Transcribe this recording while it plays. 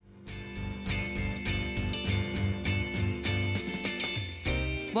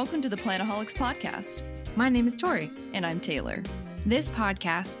Welcome to the Plantaholics Podcast. My name is Tori. And I'm Taylor. This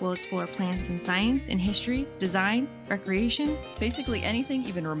podcast will explore plants in science and history, design, recreation. Basically anything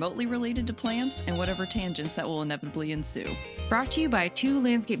even remotely related to plants and whatever tangents that will inevitably ensue. Brought to you by two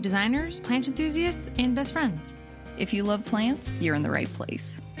landscape designers, plant enthusiasts, and best friends. If you love plants, you're in the right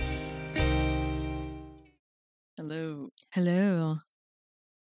place. Hello. Hello.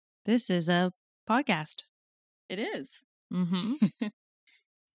 This is a podcast. It is. Mm-hmm.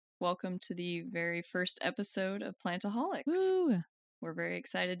 Welcome to the very first episode of Plantaholics. Woo. We're very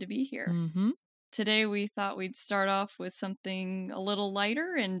excited to be here. Mm-hmm. Today we thought we'd start off with something a little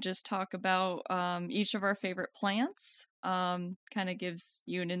lighter and just talk about each of our favorite plants. Kind of gives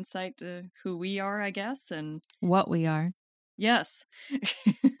you an insight to who we are, I guess, and What we are. yes,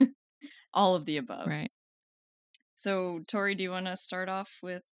 all of the above. Right. So, Tori, do you want to start off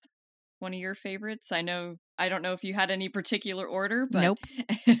with one of your favorites? I don't know if you had any particular order, but Nope.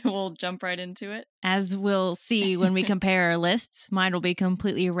 We'll jump right into it. As we'll see when we compare our lists, mine will be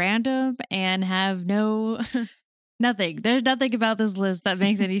completely random and have nothing. There's nothing about this list that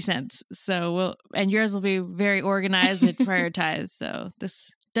makes any sense. And yours will be very organized and prioritized. So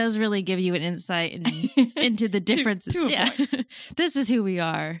this does really give you an insight into the differences. To a point. This is who we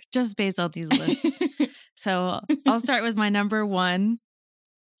are, just based on these lists. So I'll start with my number one.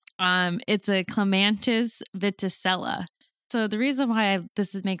 It's a Clematis Viticella. So the reason why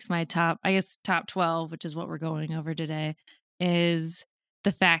makes my top 12, which is what we're going over today, is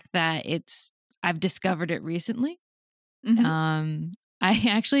the fact that I've discovered it recently. Mm-hmm. I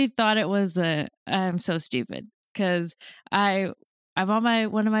actually thought it was I'm so stupid because I'm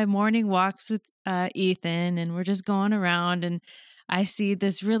on one of my morning walks with Ethan, and we're just going around, and I see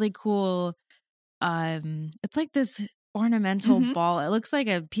this really cool. It's like this ornamental ball. It looks like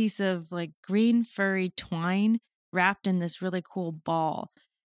a piece of like green furry twine wrapped in this really cool ball.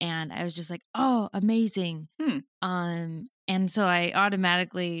 And I was just like, oh, amazing. And so I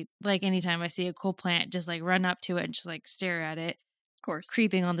automatically, like anytime I see a cool plant, just like run up to it and just like stare at it. Of course.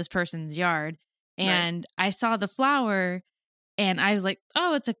 Creeping on this person's yard. And right. I saw the flower and I was like,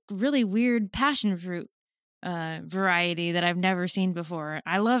 oh, it's a really weird passion fruit variety that I've never seen before.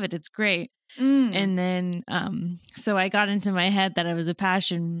 I love it. It's great. And then, so I got into my head that I was a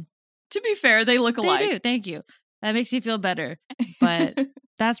passion. To be fair, they look alike. They do. Thank you. That makes you feel better. But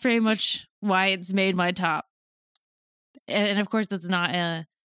that's pretty much why it's made my top. And of course, that's not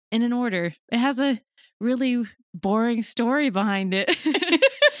in an order. It has a really boring story behind it.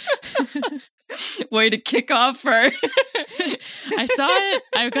 Way to kick off for. I saw it,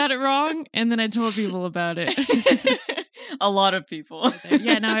 I got it wrong, and then I told people about it. A lot of people.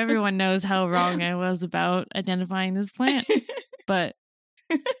 Yeah, now everyone knows how wrong I was about identifying this plant. But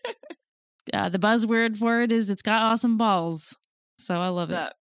the buzzword for it is it's got awesome balls. So I love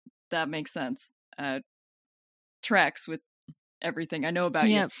it. That makes sense. Tracks with everything I know about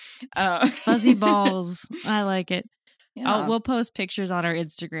you. Fuzzy balls. I like it. Yeah. We'll post pictures on our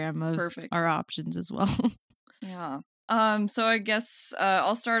Instagram of our options as well. Yeah. So I guess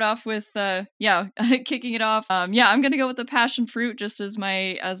I'll start off with kicking it off. I'm gonna go with the passion fruit just as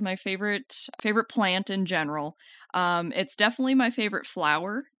my favorite plant in general. It's definitely my favorite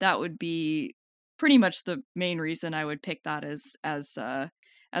flower. That would be pretty much the main reason I would pick that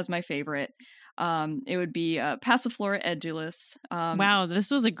as my favorite. It would be Passiflora edulis. Wow, this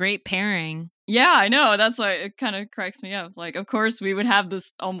was a great pairing. Yeah, I know. That's why it kind of cracks me up. Like, of course, we would have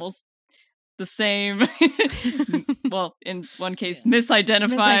this almost the same, well, in one case,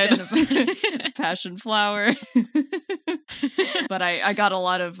 misidentified passion flower. But I got a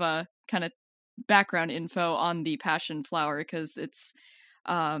lot of kind of background info on the passion flower because it's,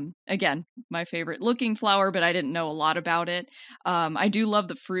 again, my favorite looking flower, but I didn't know a lot about it. I do love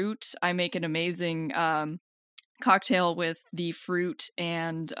the fruit. I make an amazing cocktail with the fruit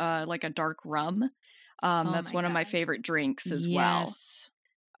and like a dark rum. That's one of my favorite drinks as well.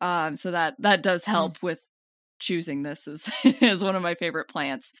 So that does help with choosing this as one of my favorite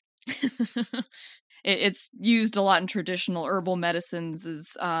plants. It's used a lot in traditional herbal medicines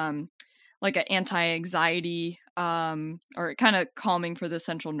as like an anti-anxiety or kind of calming for the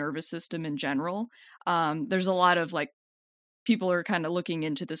central nervous system in general. There's a lot of like people are kind of looking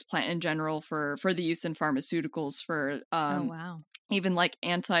into this plant in general for the use in pharmaceuticals for even like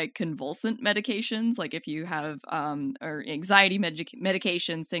anticonvulsant medications, like if you have or anxiety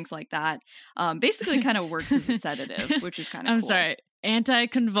medications, things like that. Basically kind of works as a sedative, which is kind of cool. I'm sorry.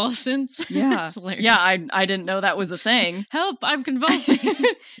 Anticonvulsants? Yeah. Yeah, I didn't know that was a thing. Help, I'm convulsing.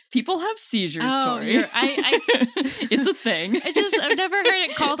 People have seizures, Tori. It's a thing. I've never heard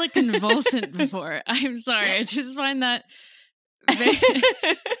it called a convulsant before. I'm sorry. I just find that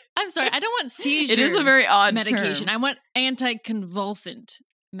I'm sorry, I don't want seizure. It is a very odd medication. term. I want anticonvulsant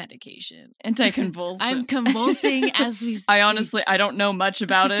medication. Anticonvulsant. I'm convulsing as we speak. I don't know much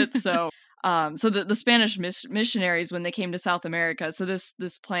about it, so the Spanish missionaries, when they came to South America, so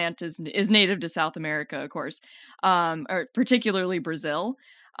this plant is native to South America, of course, or particularly Brazil.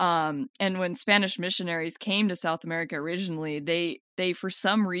 And when Spanish missionaries came to South America originally, they for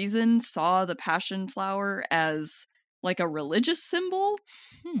some reason saw the passion flower as like a religious symbol,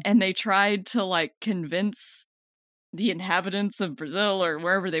 and they tried to like convince the inhabitants of Brazil or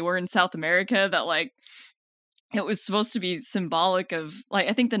wherever they were in South America that like it was supposed to be symbolic of, like,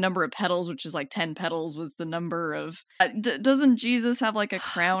 I think the number of petals, which is like 10 petals, was the number of... doesn't Jesus have like a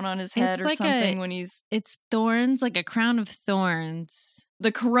crown on his head or like something when he's... It's thorns, like a crown of thorns.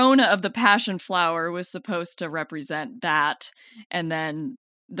 The corona of the passion flower was supposed to represent that, and then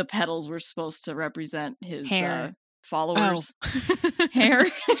the petals were supposed to represent his hair. Followers. Oh. Hair?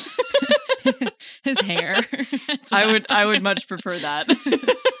 His hair. I would much prefer that.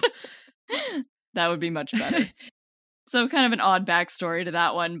 That would be much better. So kind of an odd backstory to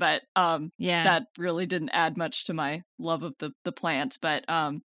that one, but that really didn't add much to my love of the plant. But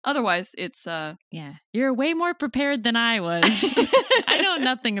otherwise, it's yeah. You're way more prepared than I was. I know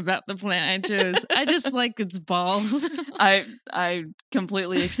nothing about the plant I chose. I just like its balls. I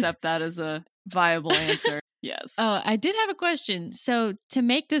completely accept that as a viable answer. Yes. Oh, I did have a question. So to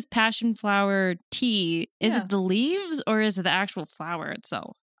make this passion flower tea, is it the leaves or is it the actual flower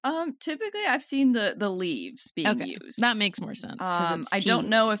itself? Typically I've seen the leaves being used. That makes more sense. I don't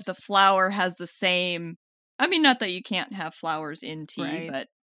know if the flower has the same, I mean, not that you can't have flowers in tea, but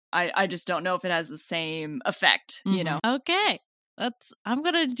I just don't know if it has the same effect, you know? Okay. I'm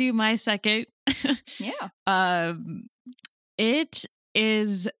going to do my second. Yeah. It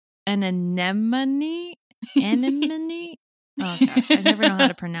is an anemone. Anemone? Oh gosh, I never know how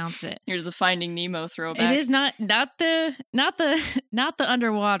to pronounce it. Here's a Finding Nemo throwback. It is not the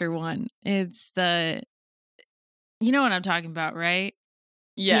underwater one. It's the, you know what I'm talking about, right?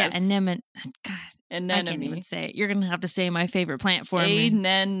 Yes. Yeah, anemone. God, anemone. I can't even say it. You're gonna have to say my favorite plant for me.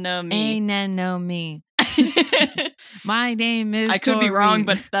 Anemone. Anemone. My name is. I could be wrong,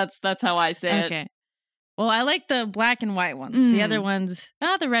 but that's how I say it. Okay. Well, I like the black and white ones. The other ones,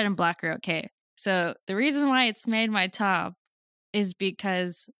 the red and black are okay. So the reason why it's made my top is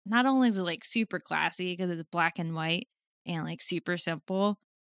because not only is it like super classy because it's black and white and like super simple,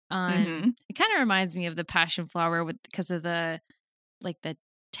 it kind of reminds me of the passion flower because of the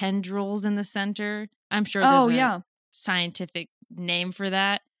tendrils in the center. I'm sure there's a scientific name for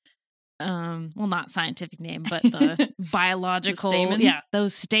that. Well, not scientific name, but the biological. The stamens? Yeah,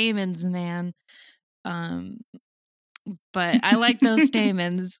 those stamens, man. But I like those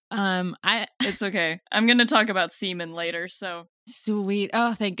stamens. It's okay. I'm going to talk about semen later, so. Sweet.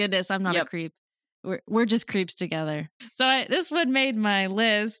 Oh, thank goodness. I'm not a creep. We're just creeps together. So this one made my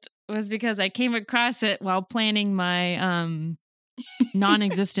list was because I came across it while planning my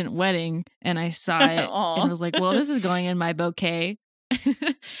non-existent wedding, and I saw it and was like, well, this is going in my bouquet.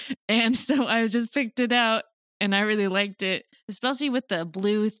 And so I just picked it out, and I really liked it. Especially with the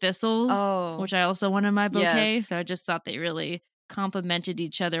blue thistles, which I also want in my bouquet. Yes. So I just thought they really complemented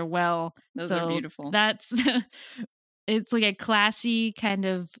each other well. Those are beautiful. It's like a classy kind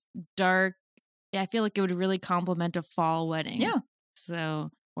of dark. Yeah, I feel like it would really complement a fall wedding. Yeah.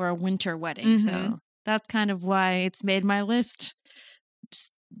 So, or a winter wedding. So that's kind of why it's made my list.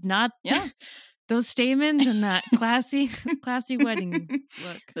 Just not those stamens and that classy wedding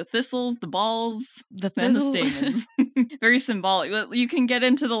look. The thistles, the balls, and the stamens. Very symbolic. You can get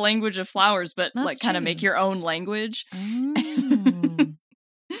into the language of flowers, but that's kind of make your own language.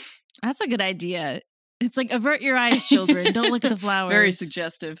 That's a good idea. It's like avert your eyes, children. Don't look at the flowers. Very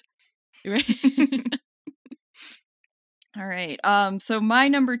suggestive. Right. All right. So my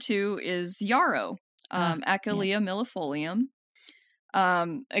number 2 is yarrow, Achillea millefolium.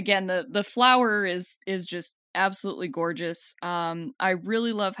 Again, the flower is just absolutely gorgeous. I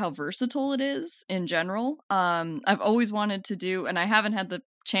really love how versatile it is in general. I've always wanted to do, and I haven't had the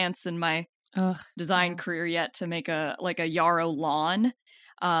chance in my design career yet to make a yarrow lawn.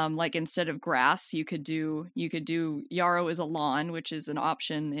 Like instead of grass, you could do yarrow as a lawn, which is an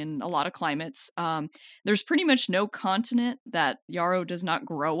option in a lot of climates. There's pretty much no continent that yarrow does not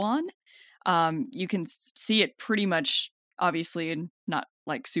grow on. You can see it pretty much, obviously, in not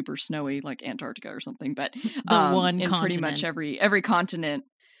like super snowy like Antarctica or something, but in continent. Pretty much every continent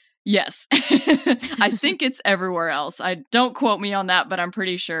Yes. I think it's everywhere else. I don't quote me on that, but I'm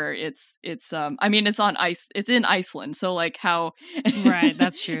pretty sure it's I mean it's on ice. It's in Iceland. So like how Right,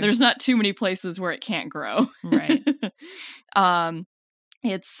 that's true. There's not too many places where it can't grow. Right.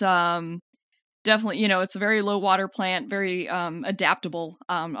 It's definitely, you know, it's a very low water plant, very adaptable,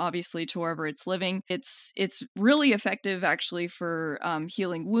 obviously, to wherever it's living. It's really effective, actually, for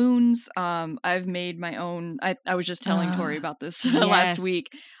healing wounds. I've made my own. I was just telling Tori about this last week.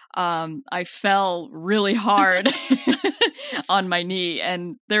 I fell really hard on my knee,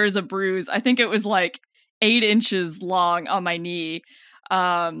 and there is a bruise. I think it was like 8 inches long on my knee,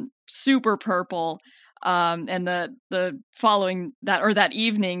 super purple. And the following that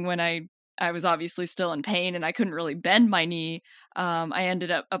evening when I was obviously still in pain and I couldn't really bend my knee, I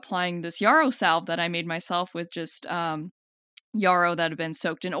ended up applying this yarrow salve that I made myself with just yarrow that had been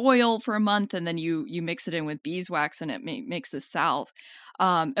soaked in oil for a month, and then you mix it in with beeswax and it makes this salve.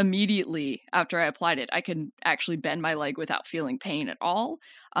 Immediately after I applied it, I could actually bend my leg without feeling pain at all.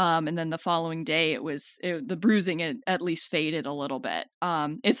 And then the following day, the bruising had at least faded a little bit.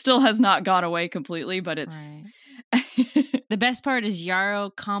 It still has not gone away completely, but it's... Right. The best part is yarrow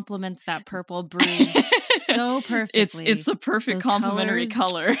complements that purple bruise so perfectly. It's the perfect complementary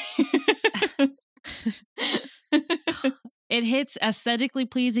color. It hits aesthetically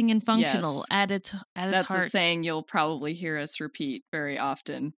pleasing and functional at its heart. That's a saying you'll probably hear us repeat very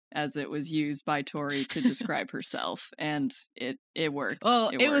often, as it was used by Tori to describe herself, and it worked. Oh,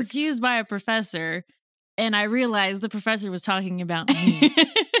 it was used by a professor, and I realized the professor was talking about me.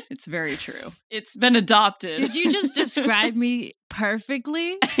 It's very true. It's been adopted. Did you just describe me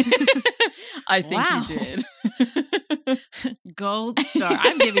perfectly? I think you did. Gold star.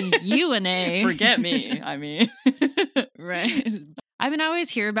 I'm giving you an A. Forget me. I mean, right. I mean, I always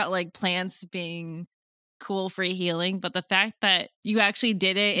hear about like plants being cool for healing, but the fact that you actually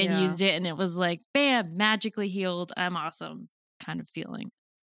did it and used it and it was like, bam, magically healed. I'm awesome kind of feeling.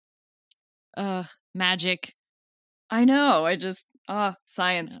 Magic. I know. I just,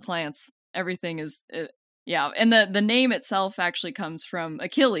 science, plants, everything is... And the name itself actually comes from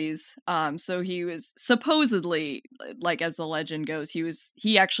Achilles. So he was supposedly, like as the legend goes,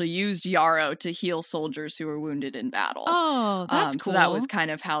 he actually used yarrow to heal soldiers who were wounded in battle. Oh, that's cool. So that was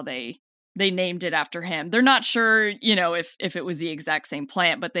kind of how they named it after him. They're not sure, you know, if it was the exact same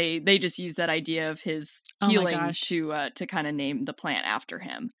plant, but they just used that idea of his healing to kind of name the plant after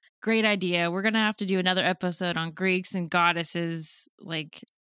him. Great idea. We're gonna have to do another episode on Greeks and goddesses, like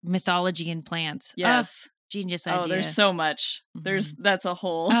mythology and plants. Yes. Genius idea. Oh, there's so much. Mm-hmm. That's a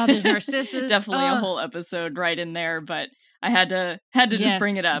whole... there's Narcissus. Definitely a whole episode right in there, but I had to just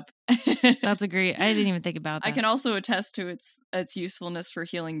bring it up. That's a great... I didn't even think about that. I can also attest to its usefulness for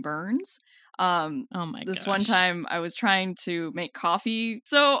healing burns. Oh my gosh. This one time I was trying to make coffee,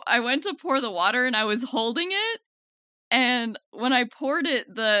 so I went to pour the water and I was holding it, and when I poured it,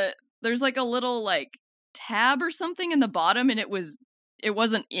 there's like a little like tab or something in the bottom, and it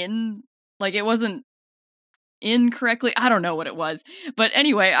wasn't in correctly. I don't know what it was. But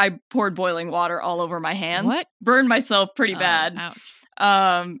anyway, I poured boiling water all over my hands. What? Burned myself pretty bad. Ouch.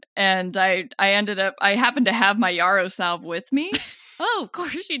 And I happened to have my yarrow salve with me. Oh, of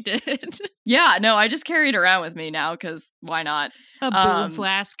course you did. Yeah, no, I just carry it around with me now because why not? A boob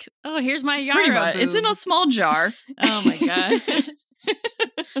flask. Oh, here's my yarrow. Pretty much. It's in a small jar. Oh my god.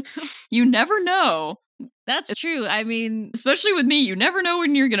 You never know. That's true. I mean, especially with me, you never know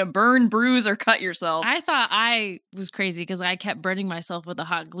when you're going to burn, bruise, or cut yourself. I thought I was crazy because I kept burning myself with a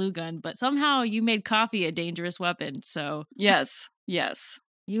hot glue gun, but somehow you made coffee a dangerous weapon. So yes.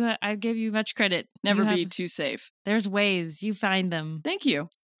 I give you much credit. Never be too safe. There's ways. You find them. Thank you.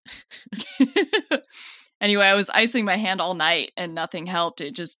 Anyway, I was icing my hand all night and nothing helped.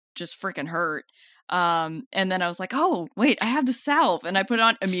 It just freaking hurt. And then I was like, oh, wait, I have the salve. And I put it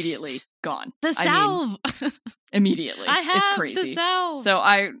on immediately. Gone. The salve. Immediately. I have it's crazy. The salve. So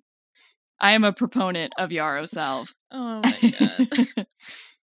I am a proponent of yarrow salve. Oh my God.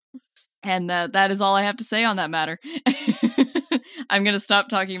 And that is all I have to say on that matter. I'm going to stop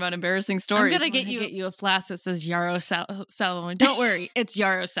talking about embarrassing stories. I'm going to get you a flask that says yarrow salve. Don't worry, it's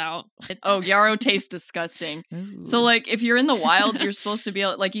yarrow salve. Oh, yarrow tastes disgusting. Ooh. So, like, if you're in the wild, you're supposed to be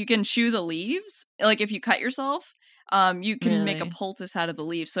able, like, you can chew the leaves. Like, if you cut yourself, you can make a poultice out of the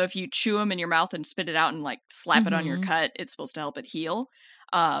leaves. So if you chew them in your mouth and spit it out and, like, slap it on your cut, it's supposed to help it heal.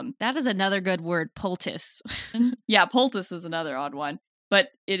 That is another good word, poultice. Yeah, poultice is another odd one. But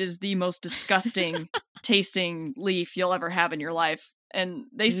it is the most disgusting tasting leaf you'll ever have in your life. And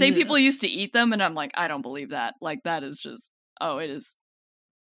they say people used to eat them, and I'm like, I don't believe that. Like, that is just, it is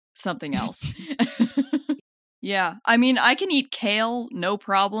something else. Yeah. I mean, I can eat kale, no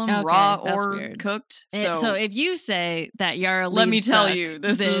problem, Okay, raw that's or weird. cooked. So if you say that Yara leaves let me tell suck, you,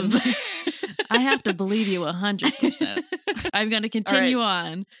 this then is... I have to believe you 100%. I'm going to continue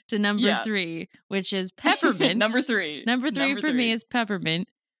on to number 3, which is peppermint. Number 3. Number 3 for me is peppermint.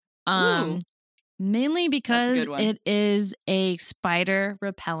 Ooh. Mainly because That's a good one. it is a spider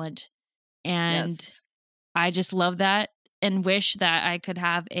repellent. And yes. I just love that and wish that I could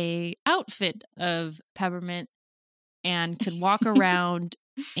have a outfit of peppermint and could walk around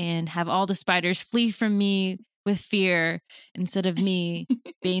and have all the spiders flee from me with fear instead of me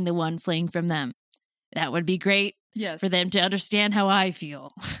being the one fleeing from them. That would be great for them to understand how I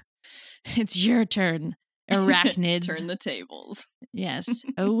feel. It's your turn, arachnids. Turn the tables. Yes.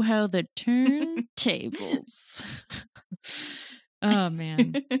 Oh, how the turn tables. Oh,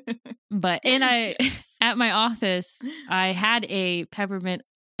 man. But, and at my office, I had a peppermint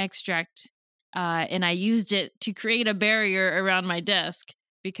extract and I used it to create a barrier around my desk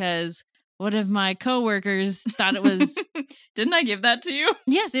because one of my coworkers thought it was... Didn't I give that to you?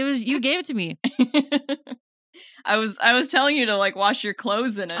 Yes, it was. You gave it to me. I was telling you to like wash your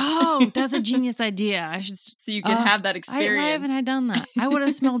clothes in it. Oh, that's a genius idea. I should... So you could have that experience. Why haven't I done that? I would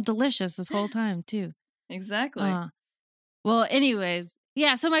have smelled delicious this whole time too. Exactly. Well, anyways,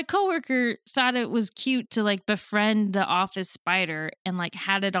 yeah, so my coworker thought it was cute to like befriend the office spider and like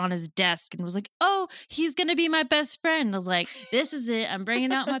had it on his desk and was like, oh, he's going to be my best friend. I was like, this is it. I'm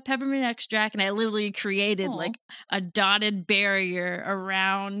bringing out my peppermint extract. And I literally created like a dotted barrier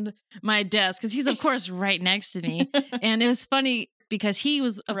around my desk because he's, of course, right next to me. And it was funny because he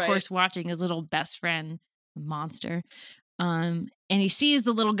was, of course, watching his little best friend, Monster. And he sees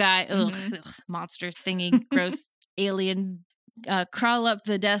the little guy, monster thingy, gross alien, crawl up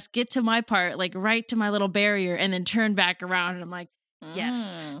the desk, get to my part, like right to my little barrier, and then turn back around. And I'm like,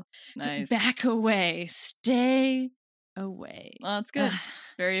 yes, nice. Back away, stay away. Well, that's good.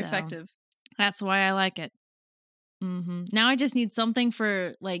 Very effective. That's why I like it. Mm-hmm. Now I just need something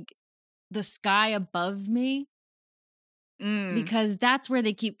for like the sky above me. Because that's where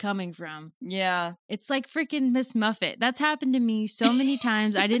they keep coming from. Yeah. It's like freaking Miss Muffet. That's happened to me so many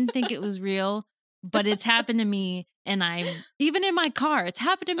times. I didn't think it was real, but it's happened to me. And even in my car, it's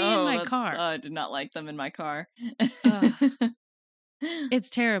happened to me in my car. I did not like them in my car.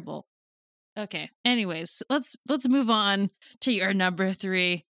 It's terrible. Okay. Anyways, let's move on to your number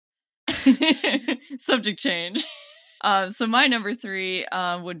 3. Subject change. So my number 3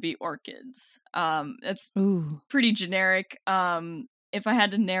 would be orchids. It's pretty generic. If I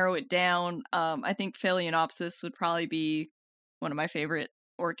had to narrow it down, I think Phalaenopsis would probably be one of my favorite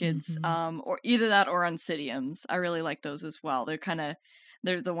orchids. Or either that or Oncidiums. I really like those as well. They're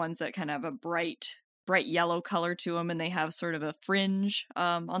the ones that kind of have a bright yellow color to them, and they have sort of a fringe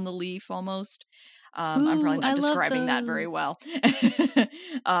on the leaf almost. I'm probably not describing that very well.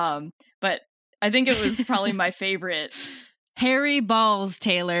 But I think it was probably my favorite. Hairy balls,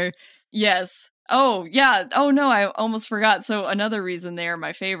 Taylor. Yes. Oh, yeah. Oh, no, I almost forgot. So another reason they're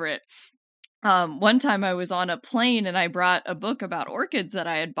my favorite. One time I was on a plane and I brought a book about orchids that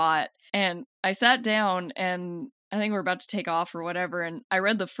I had bought, and I sat down and I think we're about to take off or whatever, and I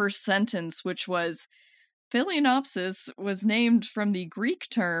read the first sentence, which was, Phalaenopsis was named from the Greek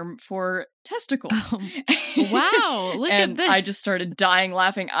term for testicles. Oh, wow. Look and at this. I just started dying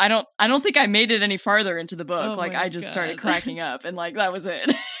laughing. I don't think I made it any farther into the book. I just started cracking up, and that was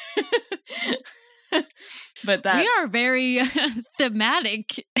it. But we are very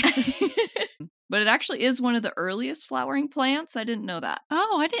thematic. But it actually is one of the earliest flowering plants. I didn't know that.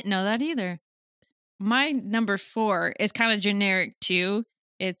 Oh, I didn't know that either. My number 4 is kind of generic too.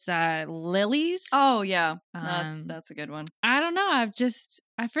 It's lilies. Oh yeah, that's a good one. I don't know. I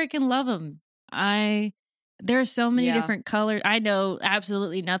freaking love them. There are so many different colors. I know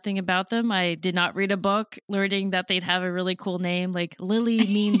absolutely nothing about them. I did not read a book learning that they'd have a really cool name. Like lily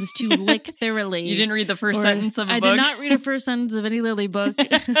means to lick thoroughly. You didn't read the first sentence of a book? I did not read a first sentence of any lily book.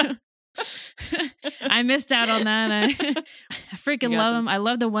 I missed out on that. I freaking love them. I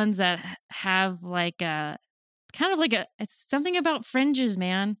love the ones that have like a kind of like it's something about fringes,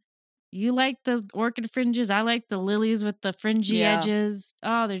 man. You like the orchid fringes. I like the lilies with the fringy edges.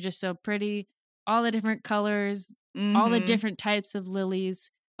 Oh, they're just so pretty. All the different colors, all the different types of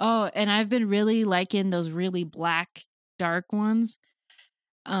lilies. Oh, and I've been really liking those really black, dark ones.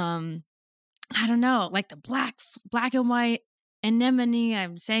 I don't know, like the black and white anemone.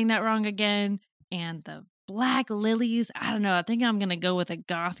 I'm saying that wrong again. And the black lilies. I don't know. I think I'm going to go with a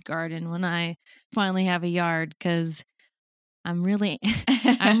goth garden when I finally have a yard, because I'm really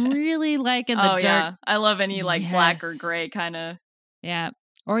liking the dark. Yeah. I love any black or gray kind of. Yeah.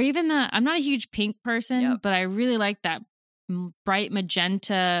 Or even I'm not a huge pink person, Yep. but I really like that bright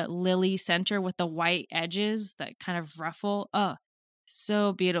magenta lily center with the white edges that kind of ruffle. Oh,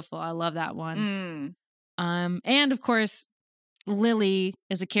 so beautiful. I love that one. And of course, Lily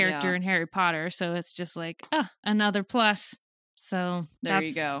is a character in Harry Potter, so it's just like, another plus. So there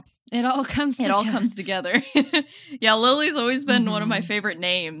you go. It all comes together. Yeah, Lily's always been one of my favorite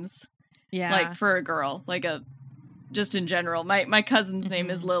names. Yeah. Like for a girl, like just in general. My cousin's name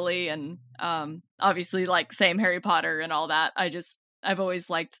is Lily, and obviously like same Harry Potter and all that. I've always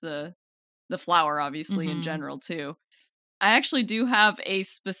liked the flower, obviously, in general too. I actually do have a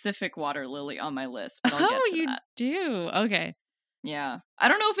specific water lily on my list, but I'll get to that. Do? Okay. Yeah. I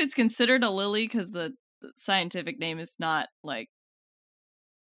don't know if it's considered a lily because the scientific name is not like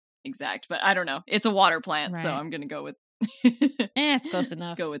exact, but I don't know. It's a water plant, so I'm going to go with it's close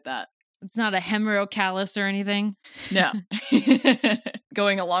enough. Go with that. It's not a hemerocallis or anything. No.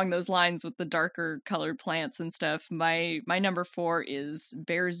 Going along those lines with the darker colored plants and stuff, my number 4 is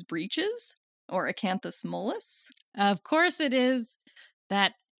bear's breeches, or Acanthus mollis. Of course it is.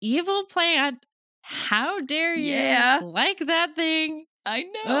 That evil plant. How dare you like that thing? I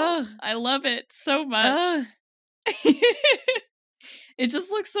know. Ugh. I love it so much. It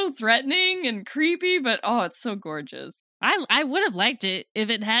just looks so threatening and creepy, but it's so gorgeous. I would have liked it if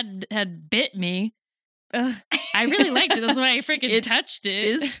it had bit me. I really liked it. That's why I freaking touched it. It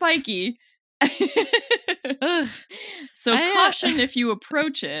is spiky. So caution if you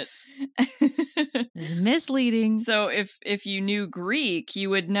approach it. It's misleading. So if you knew Greek,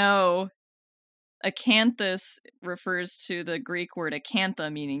 you would know acanthus refers to the Greek word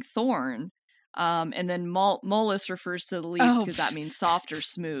acantha, meaning thorn. And then mollis refers to the leaves because that means soft or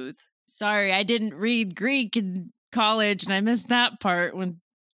smooth. Sorry, I didn't read Greek in college and I missed that part when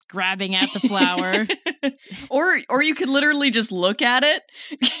grabbing at the flower. or you could literally just look at it,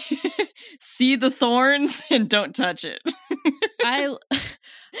 see the thorns, and don't touch it.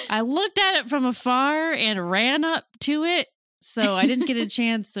 I looked at it from afar and ran up to it, so I didn't get a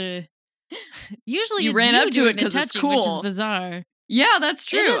chance to. Usually, you ran up to it because it's cool, which is bizarre. Yeah, that's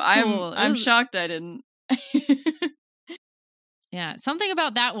true. Cool. I'm shocked I didn't. Yeah, something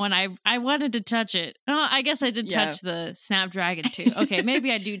about that one. I wanted to touch it. Oh, I guess I did touch the snapdragon too. Okay,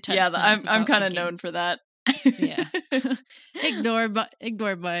 maybe I do touch. Yeah, I'm kind of known for that. Yeah, ignore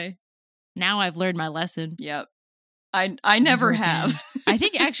my. Now I've learned my lesson. Yep, I never have. I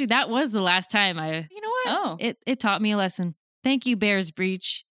think actually that was the last time I. You know what? Oh, it taught me a lesson. Thank you, Bear's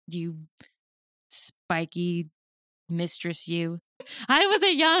Breech. You spiky mistress, you. I was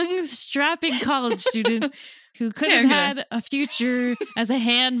a young, strapping college student who could have had a future as a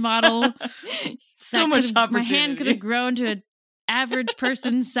hand model. So much opportunity. My hand could have grown to an average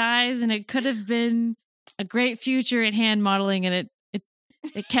person's size, and it could have been a great future in hand modeling, and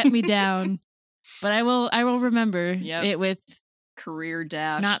it kept me down. But I will remember it with career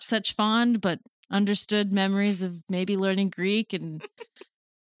dash. Not such fond, but understood memories of maybe learning Greek and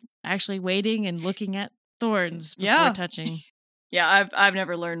actually waiting and looking at thorns before touching. Yeah, I've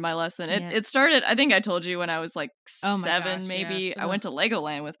never learned my lesson. It started, I think I told you, when I was like 7, maybe. Yeah. I went to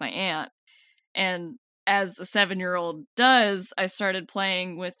Legoland with my aunt, and as a 7-year-old does, I started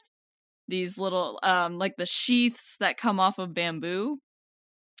playing with these little, like the sheaths that come off of bamboo,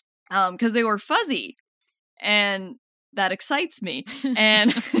 because they were fuzzy, and that excites me.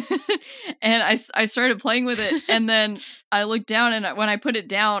 And and I started playing with it, and then I looked down, and when I put it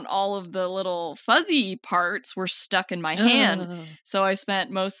down, all of the little fuzzy parts were stuck in my hand. So I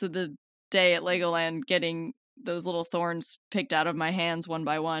spent most of the day at Legoland getting those little thorns picked out of my hands one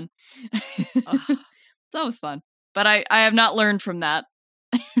by one. That was fun. But I have not learned from that.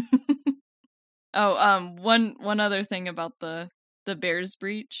 One other thing about the bear's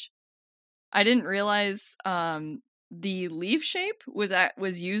breech. I didn't realize the leaf shape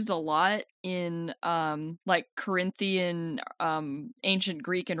was used a lot in like Corinthian, ancient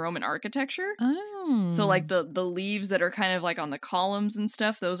Greek and Roman architecture. So like the leaves that are kind of like on the columns and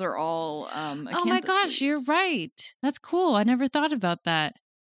stuff, those are all oh my gosh, leaves. You're right. That's cool. I never thought about that.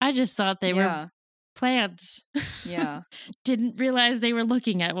 I just thought they were plants. Yeah. Didn't realize they were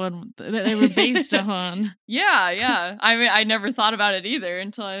looking at one that they were based on. Yeah. I mean, I never thought about it either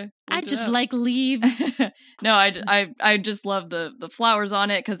until I just like leaves. No, I just love the flowers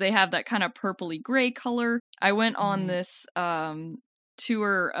on it because they have that kind of purpley gray color. I went on this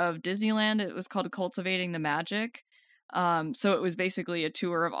tour of Disneyland. It was called Cultivating the Magic. So it was basically a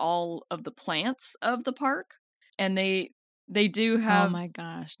tour of all of the plants of the park, and they They do have. Oh my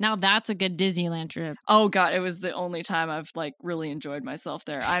gosh. Now that's a good Disneyland trip. Oh god, it was the only time I've like really enjoyed myself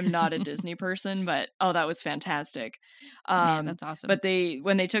there. I'm not a Disney person, but that was fantastic. Man, that's awesome. But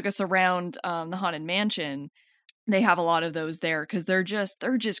when they took us around the Haunted Mansion, they have a lot of those there because they're just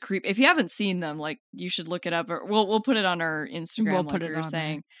creepy. If you haven't seen them, like you should look it up, or we'll put it on our Instagram. We'll like put it we were on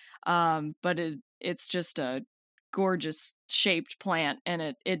saying. But it's just a gorgeous shaped plant,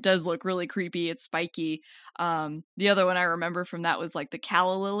 and it does look really creepy. It's spiky. The other one I remember from that was like the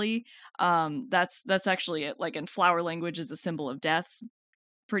calla lily. That's actually it, like in flower language is a symbol of death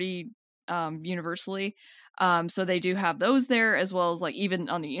pretty universally. So they do have those there, as well as like even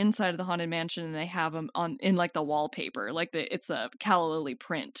on the inside of the Haunted Mansion, they have them in like the wallpaper, like it's a calla lily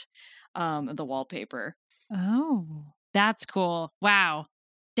print of the wallpaper. Oh, that's cool. Wow.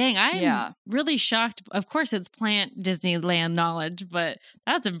 Dang, I'm really shocked. Of course, it's plant Disneyland knowledge, but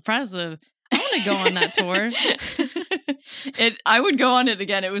that's impressive. I want to go on that tour. I would go on it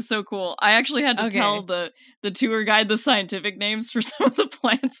again. It was so cool. I actually had to tell the tour guide the scientific names for some of the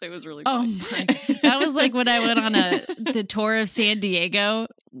plants. It was really fun. Oh my God. That was like when I went on the tour of San Diego.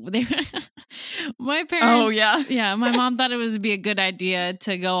 My parents. Oh yeah. Yeah, my mom thought it would be a good idea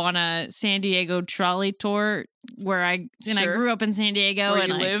to go on a San Diego trolley tour I grew up in San Diego. Where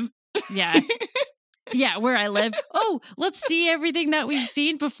you live? Yeah. Yeah, where I live. Oh, let's see everything that we've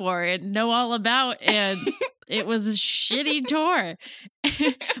seen before and know all about. And it was a shitty tour.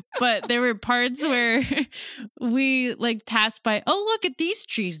 But there were parts where we like passed by, oh, look at these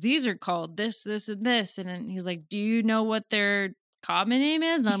trees. These are called this, this, and this. And then he's like, do you know what their common name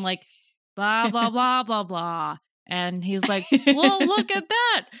is? And I'm like, blah, blah, blah, blah, blah. And he's like, well, look at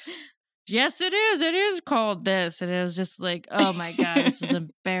that. Yes, it is. It is called this. And it was just like, oh my God, this is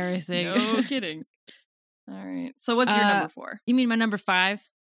embarrassing. No kidding. All right. So what's your number 4? You mean my number 5?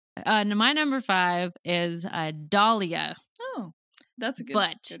 My number 5 is Dahlia. Oh, that's a good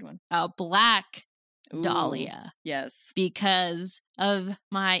one. A black Ooh, Dahlia. Yes. Because of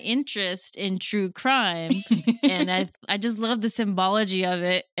my interest in true crime. And I just love the symbology of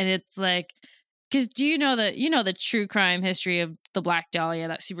it. And it's like, because do you know the true crime history of the Black Dahlia,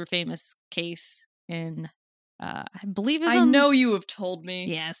 that super famous case in I believe I know you have told me.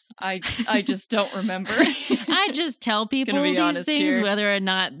 Yes. I just don't remember. I just tell people these things here. Whether or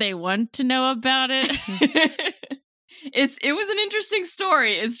not they want to know about it. It was an interesting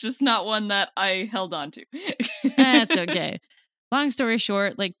story. It's just not one that I held on to. That's okay. Long story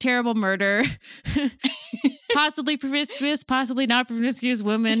short, like terrible murder, possibly promiscuous, possibly not promiscuous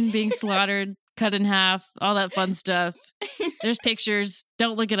women being slaughtered, cut in half, all that fun stuff. There's pictures.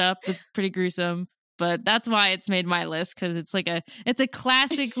 Don't look it up. It's pretty gruesome. But that's why it's made my list, because it's a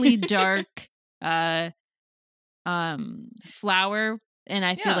classically dark flower, and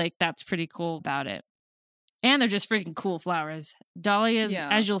I feel like that's pretty cool about it. And they're just freaking cool flowers. Dahlias,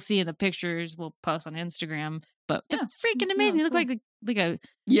 as you'll see in the pictures, we'll post on Instagram. But they're freaking amazing. They look like a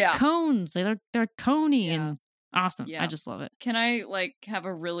cones. They're coney and awesome. Yeah. I just love it. Can I like have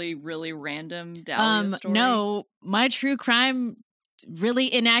a really, really random Dahlia story? No, my true crime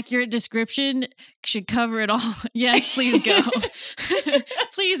really inaccurate description should cover it all. Yes, please go.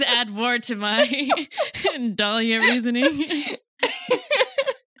 Please add more to my Dahlia reasoning.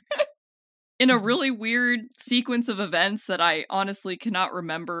 In a really weird sequence of events that I honestly cannot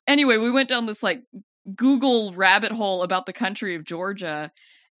remember. Anyway, we went down this like Google rabbit hole about the country of Georgia,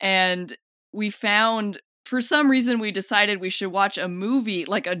 and we found, for some reason, we decided we should watch a movie,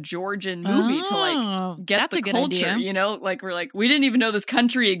 like a Georgian movie, to like get the culture. Idea. You know, like we're like, we didn't even know this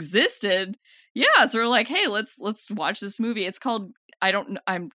country existed. Yeah, so we're like, hey, let's watch this movie. It's called,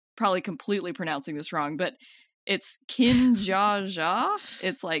 I'm probably completely pronouncing this wrong, but it's Kinjaja.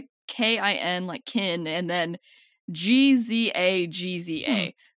 It's like Kin, like kin, and then Gza.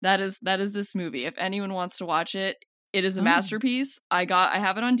 That is this movie. If anyone wants to watch it, it is a masterpiece. I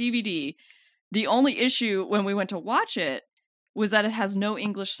have it on DVD. The only issue when we went to watch it was that it has no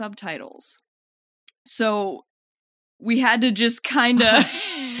English subtitles. So we had to just kind of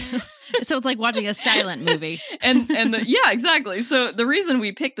So it's like watching a silent movie. Yeah, exactly. So the reason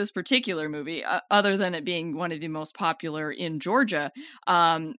we picked this particular movie, other than it being one of the most popular in Georgia,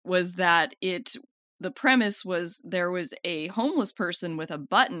 was that the premise was there was a homeless person with a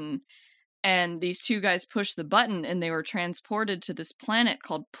button, and these two guys pushed the button and they were transported to this planet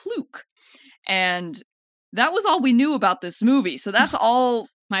called Pluk. And that was all we knew about this movie. So that's all.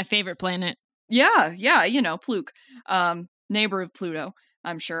 My favorite planet. Yeah, Pluk. Neighbor of Pluto,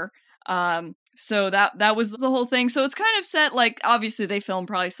 I'm sure. So that was the whole thing. So it's kind of set like, obviously they filmed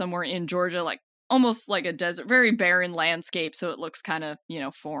probably somewhere in Georgia, like almost like a desert, very barren landscape, so it looks kind of,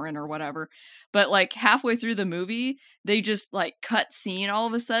 foreign or whatever. But like halfway through the movie, they just like cut scene all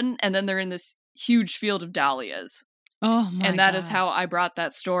of a sudden, and then they're in this huge field of dahlias. Oh my And that God. is how I brought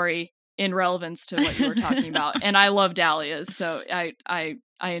that story in relevance to what you were talking about. And I love dahlias, so I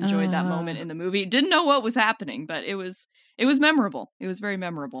enjoyed that moment in the movie. Didn't know what was happening, but it was memorable. It was very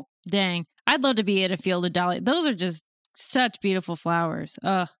memorable. Dang. I'd love to be at a field of dahlias. Those are just such beautiful flowers.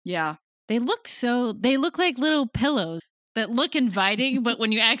 Ugh. Yeah. They look like little pillows that look inviting, but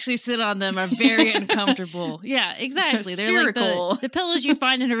when you actually sit on them are very uncomfortable. Yeah, exactly. They're like the pillows you'd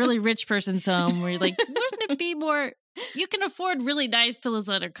find in a really rich person's home where you're like, wouldn't it be more, you can afford really nice pillows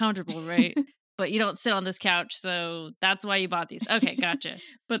that are comfortable, right? But you don't sit on this couch, so that's why you bought these. Okay, gotcha.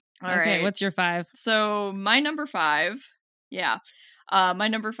 But all okay, right. what's your 5? So my number 5, my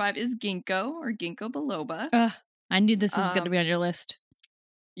number 5 is ginkgo or ginkgo biloba. Ugh, I knew this was going to be on your list.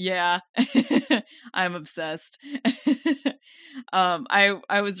 Yeah, I'm obsessed.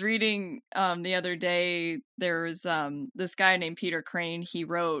 I was reading the other day, there's this guy named Peter Crane. He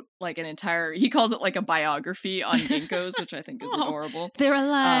wrote like he calls it like a biography on ginkgos, which I think is adorable. They're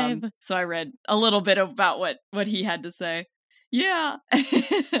alive. So I read a little bit about what he had to say. Yeah.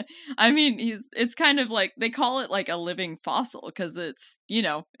 I mean, it's kind of like, they call it like a living fossil because it's,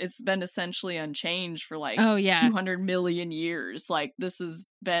 it's been essentially unchanged for like 200 million years. Like this has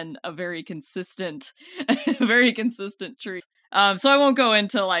been a very consistent tree. So I won't go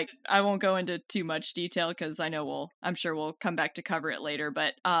into too much detail because I'm sure we'll come back to cover it later,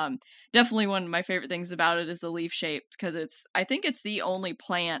 but definitely one of my favorite things about it is the leaf shape because I think it's the only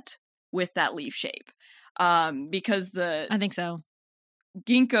plant with that leaf shape. Because I think so.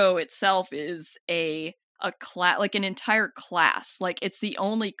 Ginkgo itself is a class, like an entire class. Like it's the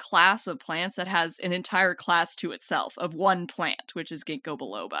only class of plants that has an entire class to itself of one plant, which is Ginkgo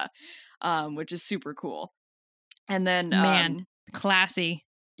biloba, which is super cool. And then classy.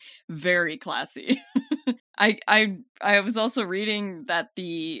 Very classy. I was also reading that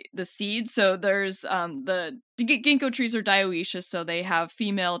the seeds, so there's the ginkgo trees are dioecious, so they have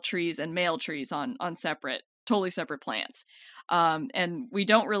female trees and male trees on totally separate plants. And we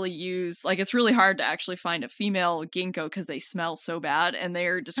don't really use, like, it's really hard to actually find a female ginkgo because they smell so bad, and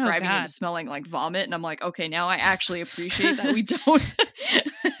they're describing it as smelling like vomit, and I'm like, okay, now I actually appreciate that we don't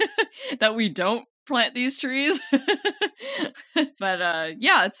that we don't plant these trees. But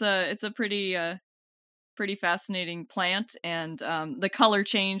yeah, it's a pretty fascinating plant, and the color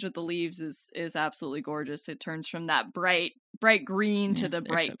change with the leaves is absolutely gorgeous. It turns from that bright green to the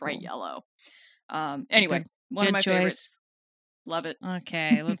bright yellow. Anyway, one of my favorites. Love it.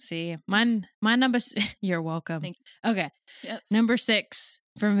 Okay, let's see. My number. You're welcome. Thank you. Okay. Yes. Number 6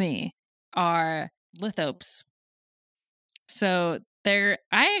 for me are lithopes. So I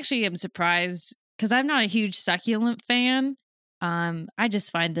actually am surprised because I'm not a huge succulent fan. I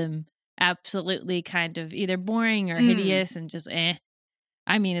just find them absolutely kind of either boring or hideous and just eh.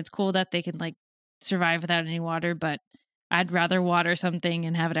 I mean, it's cool that they can like survive without any water, but I'd rather water something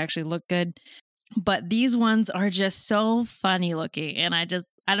and have it actually look good. But these ones are just so funny looking, and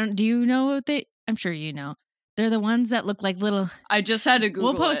do you know what I'm sure you know. They're the ones that look like little. I just had to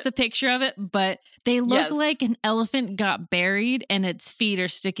Google. We'll post a picture of it, but they look like an elephant got buried and its feet are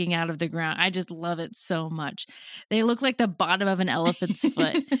sticking out of the ground. I just love it so much. They look like the bottom of an elephant's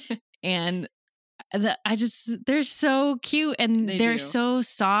foot, and they're so cute, and they're so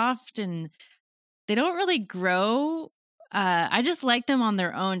soft, and they don't really grow. I just like them on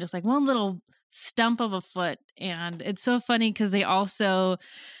their own, just like one little stump of a foot, and it's so funny because they also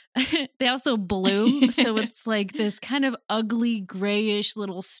bloom, so it's like this kind of ugly grayish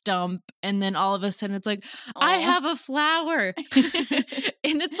little stump, and then all of a sudden it's like, aww, I have a flower.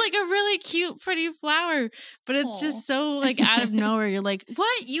 And it's like a really cute pretty flower, but it's just so like out of nowhere. You're like,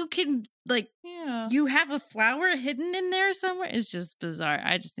 what? You can like you have a flower hidden in there somewhere? It's just bizarre.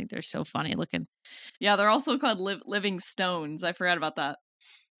 I just think they're so funny looking. Yeah, they're also called living stones. I forgot about that.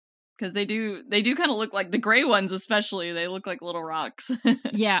 Because they do kind of look like the gray ones, especially. They look like little rocks.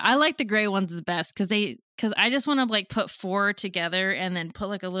 Yeah, I like the gray ones the best because I just want to like put 4 together and then put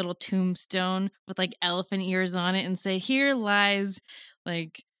like a little tombstone with like elephant ears on it and say, here lies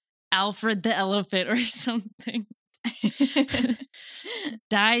like Alfred the elephant or something.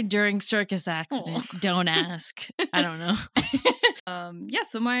 Died during circus accident. Aww. Don't ask. I don't know. Yeah,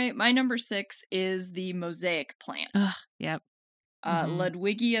 so my number 6 is the mosaic plant. Yep.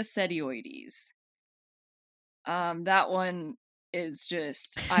 Ludwigia setioides. That one is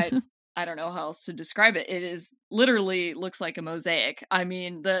just I don't know how else to describe it. It is literally looks like a mosaic. I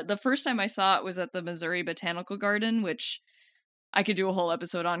mean, the first time I saw it was at the Missouri Botanical Garden, which I could do a whole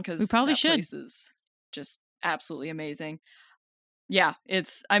episode on because We probably that should. place is just absolutely amazing. Yeah,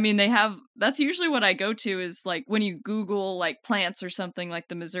 that's usually what I go to is like when you Google like plants or something, like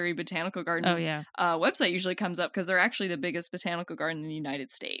the Missouri Botanical Garden Oh yeah. website usually comes up because they're actually the biggest botanical garden in the United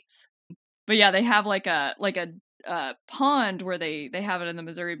States. But yeah, they have like a pond where they have it in the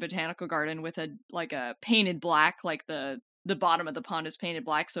Missouri Botanical Garden with a painted black, like the bottom of the pond is painted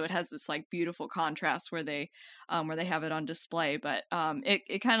black, so it has this like beautiful contrast where they have it on display. But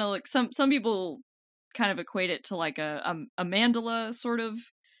it kind of looks, some people kind of equate it to like a mandala sort of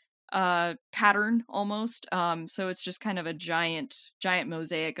pattern almost. So it's just kind of a giant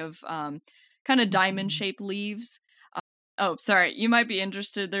mosaic of kind of diamond shaped leaves. Oh, sorry, you might be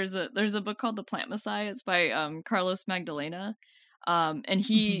interested. There's a book called The Plant Messiah. It's by Carlos Magdalena. And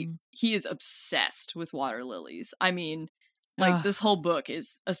he is obsessed with water lilies. I mean, like this whole book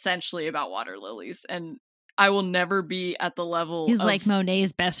is essentially about water lilies, and I will never be at the level He's like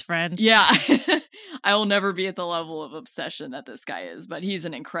Monet's best friend. Yeah. I will never be at the level of obsession that this guy is, but he's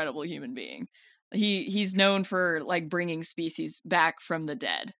an incredible human being. He's known for like bringing species back from the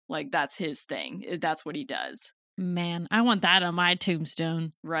dead. Like that's his thing. That's what he does. Man, I want that on my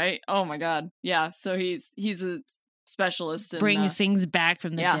tombstone. Right? Oh my god. Yeah, so he's a specialist in brings things back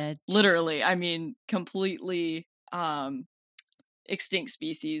from the dead. Literally. I mean, completely extinct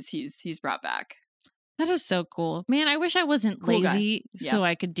species he's brought back. That is so cool. Man, I wish I wasn't lazy so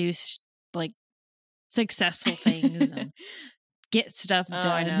I could do like successful things and get stuff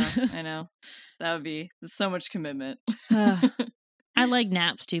done. I know. That would be so much commitment. I like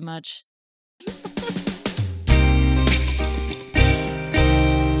naps too much.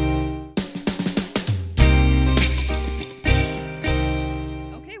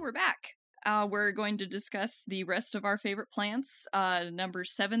 Okay, we're back. We're going to discuss the rest of our favorite plants,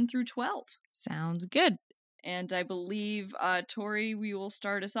 numbers 7 through 12. Sounds good. And I believe, Tori, we will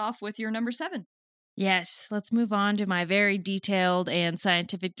start us off with your number 7. Yes, let's move on to my very detailed and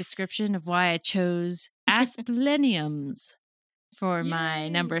scientific description of why I chose aspleniums for my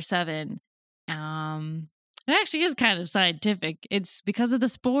number 7. It actually is kind of scientific. It's because of the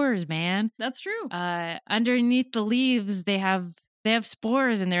spores, man. That's true. Underneath the leaves, they have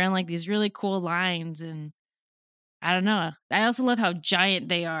spores, and they're in like these really cool lines, and I don't know. I also love how giant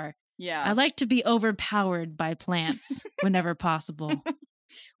they are. Yeah. I like to be overpowered by plants whenever possible.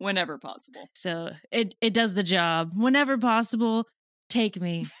 Whenever possible. So it does the job. Whenever possible, take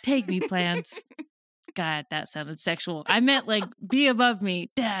me, plants. God, that sounded sexual. I meant like be above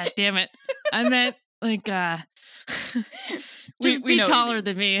me. Damn it. I meant like just be taller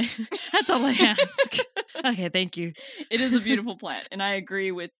than me. That's all I ask. Okay, thank you. It is a beautiful plant, and I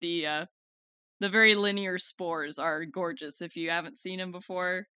agree with the very linear spores are gorgeous. If you haven't seen them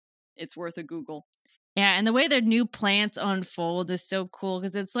before, it's worth a Google. Yeah, and the way their new plants unfold is so cool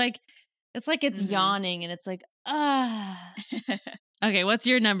because it's like it's yawning and it's like Okay, what's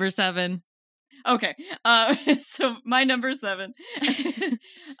your number 7? Okay, so my number 7,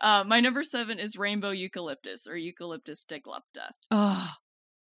 my number 7 is rainbow eucalyptus or Eucalyptus diglepta. Oh,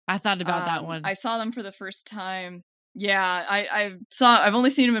 I thought about that one. I saw them for the first time. Yeah, I've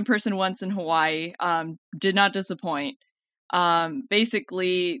only seen them in person once in Hawaii. Did not disappoint.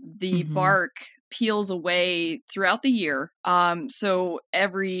 Basically the bark peels away throughout the year. So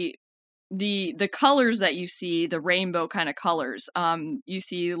the colors that you see, the rainbow kind of colors, you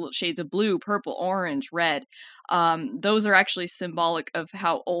see shades of blue, purple, orange, red. Those are actually symbolic of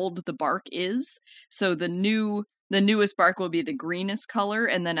how old the bark is. So the newest bark will be the greenest color,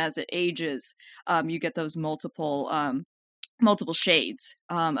 and then as it ages, you get those multiple shades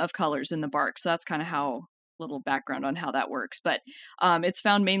of colors in the bark. So that's kind of how little background on how that works. But it's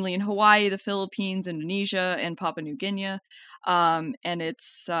found mainly in Hawaii, the Philippines, Indonesia, and Papua New Guinea. And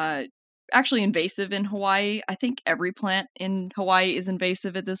it's actually invasive in Hawaii. I think every plant in Hawaii is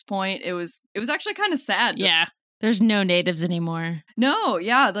invasive at this point. It was actually kind of sad. Yeah. There's no natives anymore. No,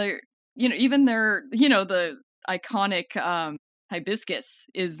 yeah. They're, even the iconic hibiscus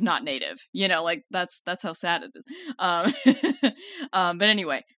is not native. Like that's how sad it is. But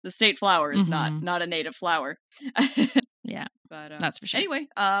anyway, the state flower is not a native flower. Yeah, but that's for sure. Anyway,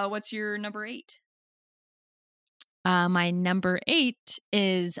 what's your number 8? My number 8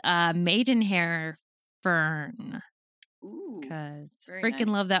 is maidenhair fern. Ooh, because freaking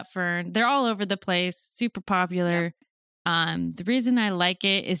love that fern. They're all over the place, super popular. Yeah. The reason I like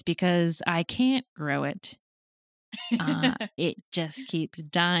it is because I can't grow it. It just keeps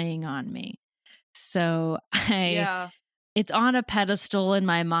dying on me. So it's on a pedestal in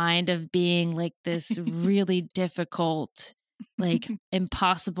my mind of being like this really difficult like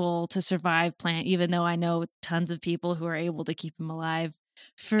impossible to survive plant, even though I know tons of people who are able to keep them alive.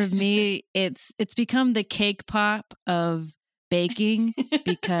 For me, it's become the cake pop of baking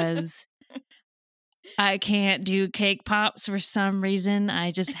because I can't do cake pops for some reason.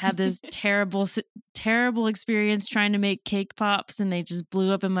 I just had this terrible experience trying to make cake pops, and they just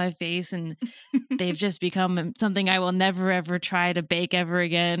blew up in my face, and they've just become something I will never ever try to bake ever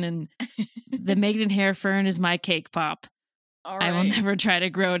again. And the Maiden hair fern is my cake pop. All right. I will never try to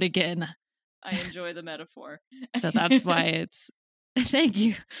grow it again. I enjoy the metaphor. So that's why it's thank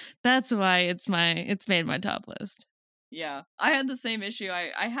you. That's why it's made my top list. Yeah, I had the same issue.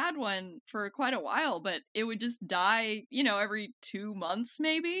 I had one for quite a while, but it would just die, every 2 months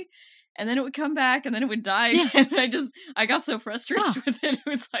maybe. And then it would come back and then it would die again. I got so frustrated with it. It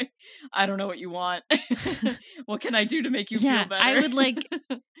was like, I don't know what you want. What can I do to make you feel better?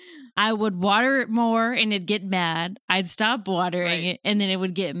 I would water it more and it'd get mad. I'd stop watering it and then it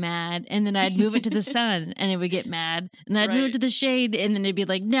would get mad. And then I'd move it to the sun and it would get mad. And then I'd move it to the shade and then it'd be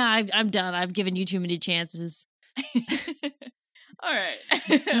like, no, I'm done. I've given you too many chances. All right.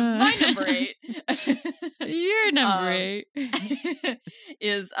 My number 8. Your number 8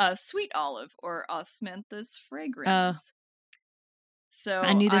 is sweet olive or Osmanthus fragrans. So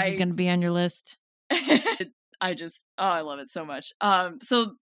I knew this was going to be on your list. I love it so much.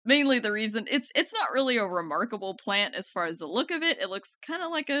 So mainly the reason it's not really a remarkable plant as far as the look of it. It looks kind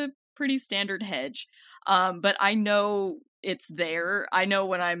of like a pretty standard hedge. But I know it's there. I know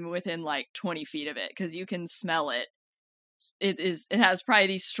when I'm within like 20 feet of it because you can smell it. It has probably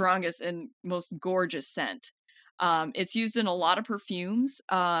the strongest and most gorgeous scent. It's used in a lot of perfumes.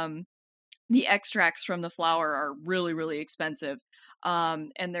 The extracts from the flower are really, really expensive.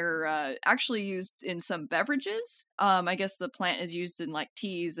 And they're actually used in some beverages. I guess the plant is used in like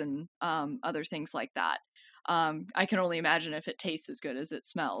teas and other things like that. I can only imagine if it tastes as good as it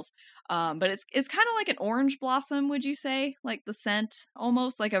smells. But it's kind of like an orange blossom, would you say? Like the scent,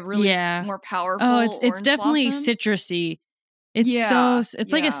 almost like a really more powerful. Oh, it's definitely blossom. citrusy.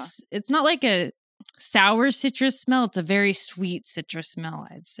 It's not like a sour citrus smell. It's a very sweet citrus smell,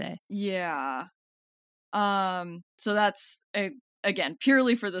 I'd say. Yeah. So that's again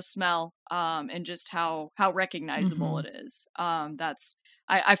purely for the smell, and just how recognizable it is.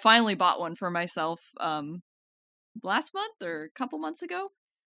 I finally bought one for myself last month or a couple months ago.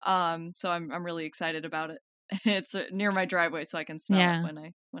 So I'm really excited about it. It's near my driveway, so I can smell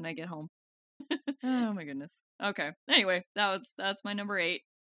it when I get home. Oh my goodness. Okay. Anyway, that's my number 8.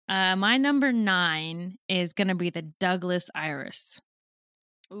 My number 9 is gonna be the Douglas iris.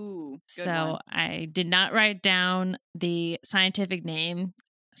 Ooh, good so one. I did not write down the scientific name,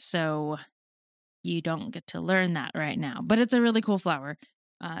 so you don't get to learn that right now. But it's a really cool flower.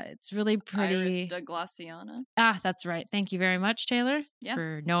 It's really pretty. Iris Douglasiana. That's right. Thank you very much, Taylor,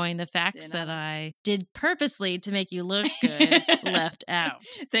 for knowing the facts that I did purposely to make you look good left out.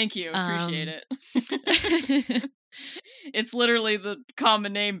 Thank you. Appreciate it. It's literally the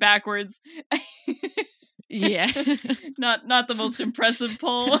common name backwards. Yeah. Not the most impressive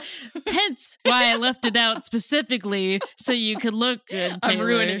poll. Hence why I left it out specifically so you could look good, Taylor. I'm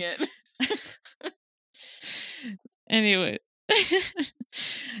ruining it.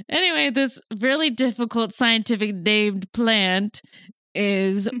 Anyway, this really difficult scientific named plant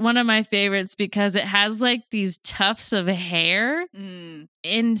is one of my favorites because it has like these tufts of hair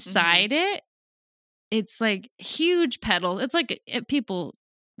inside it. It's like huge petals. It's like people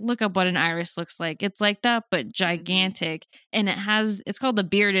look up what an iris looks like. It's like that, but gigantic. And it's called the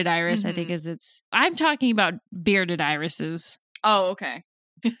bearded iris, I think I'm talking about bearded irises. Oh, okay.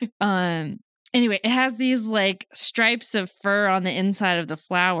 Anyway, it has these like stripes of fur on the inside of the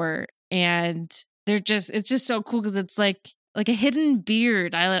flower, and it's just so cool because it's like a hidden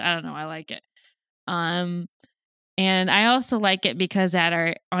beard. I don't know, I like it. And I also like it because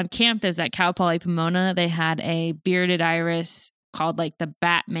on campus at Cal Poly Pomona, they had a bearded iris called like the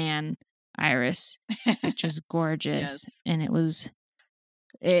Batman iris, which was gorgeous. Yes. And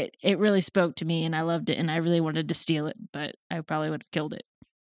it really spoke to me and I loved it and I really wanted to steal it, but I probably would have killed it.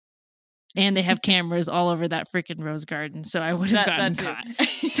 And they have cameras all over that freaking rose garden, so I would have gotten caught.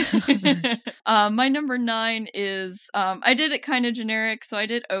 My number 9 is, I did it kind of generic, so I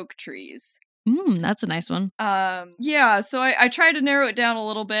did oak trees. That's a nice one. Yeah, so I tried to narrow it down a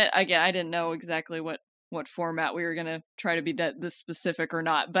little bit. Again, I didn't know exactly what format we were going to try to be this specific or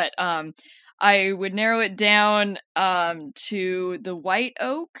not, but I would narrow it down to the white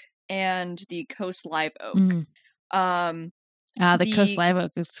oak and the coast live oak. The coast live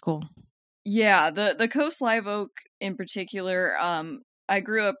oak is cool. Yeah, the coast live oak in particular,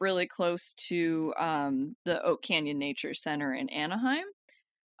 grew up really close to the Oak Canyon Nature Center in Anaheim.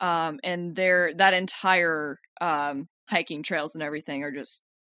 And that entire hiking trails and everything are just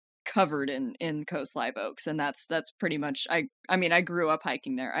covered in Coast Live oaks, and that's pretty much I mean I grew up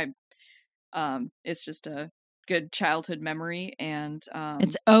hiking there. It's just a good childhood memory, and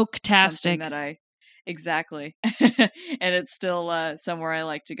it's oak-tastic. That I exactly, and it's still somewhere I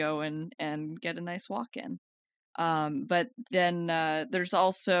like to go and get a nice walk in. But then there's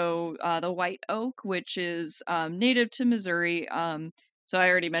also the white oak, which is native to Missouri. So I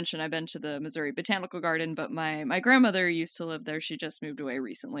already mentioned I've been to the Missouri Botanical Garden, but my grandmother used to live there. She just moved away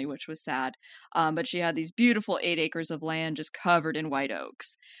recently, which was sad. But she had these beautiful 8 acres of land just covered in white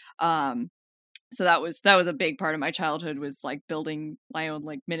oaks. So that was a big part of my childhood, was like building my own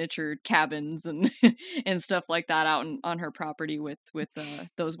like miniature cabins and and stuff like that out on her property with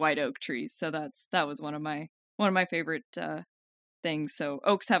those white oak trees. So that was one of my favorite things. So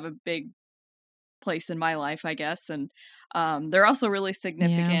oaks have a big place in my life, I guess, and they're also really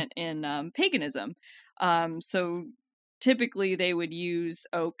significant in paganism. So typically they would use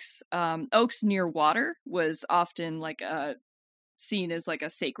oaks. Oaks near water was often like seen as like a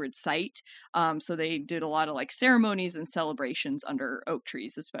sacred site. So they did a lot of like ceremonies and celebrations under oak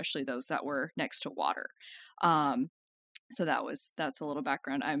trees, especially those that were next to water. So that's a little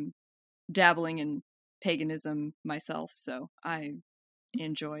background. I'm dabbling in paganism myself, so I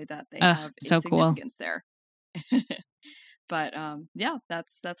enjoy that they have so a significance there. But yeah,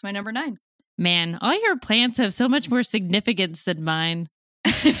 that's my number 9. Man, all your plants have so much more significance than mine.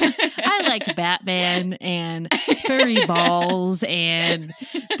 I like Batman and furry balls, and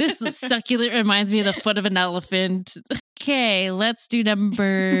this succulent reminds me of the foot of an elephant. Okay, let's do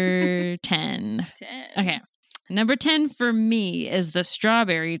number 10. Okay, number 10 for me is the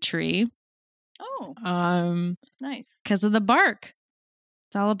strawberry tree. Oh, nice. Because of the bark.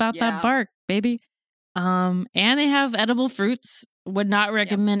 It's all about that bark, baby. And they have edible fruits. Would not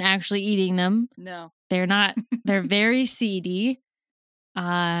recommend actually eating them. No. They're not. They're very seedy.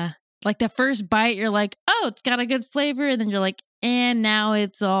 Like the first bite, you're like, oh, it's got a good flavor. And then you're like, and now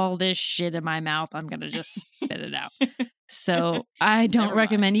it's all this shit in my mouth. I'm going to just spit it out. So I don't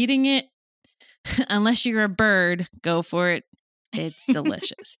recommend eating it. Unless you're a bird, go for it. It's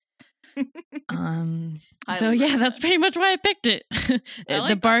delicious. So yeah, that's pretty much why I picked it.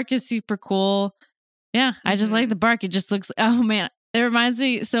 The bark is super cool. Yeah, I just like the bark. It just looks, oh man, it reminds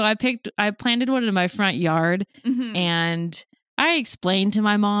me. So I planted one in my front yard, and I explained to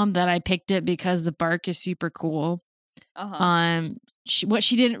my mom that I picked it because the bark is super cool. What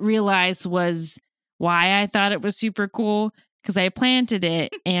she didn't realize was why I thought it was super cool, because I planted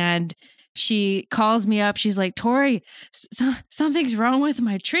it and she calls me up. She's like, Tori, something's wrong with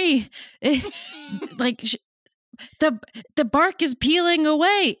my tree. The bark is peeling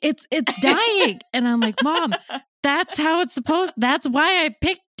away. It's dying. And I'm like, Mom, that's how it's supposed. That's why I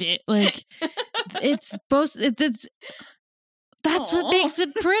picked it. Like, it's supposed. That's what makes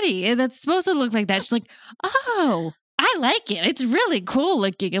it pretty. And that's supposed to look like that. She's like, oh, I like it. It's really cool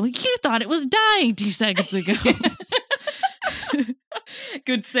looking. I'm like, you thought it was dying 2 seconds ago.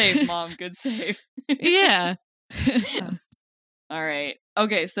 Good save, Mom. Good save. Yeah. All right.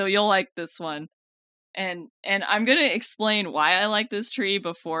 Okay, so you'll like this one. And I'm going to explain why I like this tree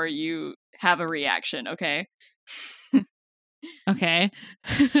before you have a reaction, okay? Okay.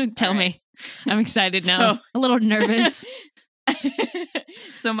 Tell me. I'm excited now. A little nervous.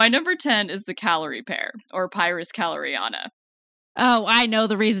 So my number 10 is the calorie pear, or Pyrus caloriana. Oh, I know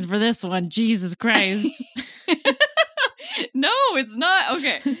the reason for this one. Jesus Christ. No, it's not.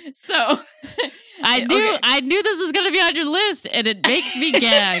 Okay. So I knew this was going to be on your list, and it makes me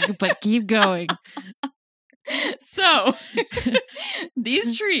gag, but keep going. So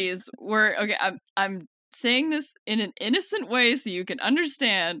these trees were, okay, I'm saying this in an innocent way so you can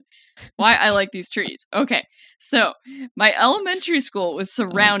understand why I like these trees. Okay. So my elementary school was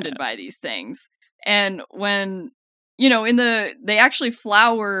surrounded by these things. And when, they actually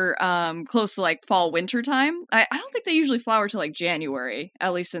flower close to like fall, winter time. I don't think they usually flower till like January,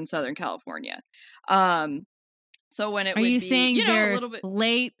 at least in Southern California. So when it Are would you be, saying they're a little bit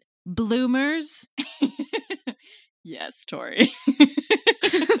late bloomers? Yes, Tori.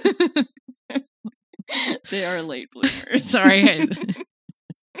 They are late bloomers. Sorry.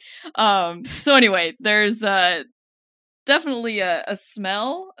 So anyway, there's definitely a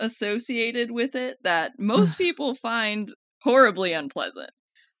smell associated with it that most people find horribly unpleasant.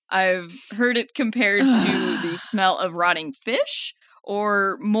 I've heard it compared to the smell of rotting fish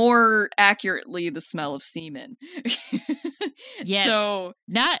or more accurately, the smell of semen. Yes. So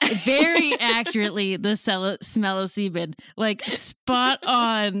not very accurately the smell of semen. Like spot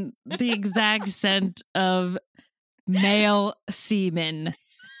on the exact scent of male semen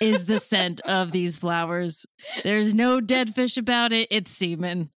is the scent of these flowers. There's no dead fish about it. It's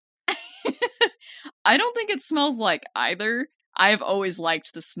semen. I don't think it smells like either. I've always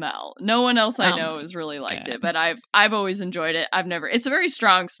liked the smell. No one else I know has really liked it, but I've always enjoyed it. It's a very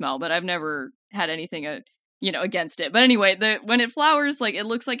strong smell, but I've never had anything against it. But anyway, when it flowers, like it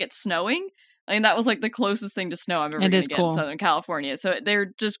looks like it's snowing. I mean, that was like the closest thing to snow I'm ever going to get in Southern California. So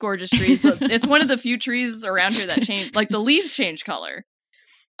they're just gorgeous trees. It's one of the few trees around here that change, like the leaves change color.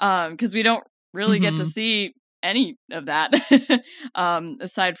 Because we don't really get to see any of that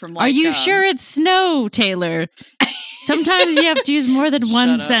aside from like. Are you sure it's snow, Taylor? Sometimes you have to use more than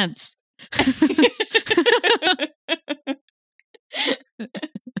one sense.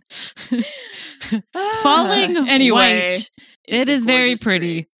 Falling white. It is very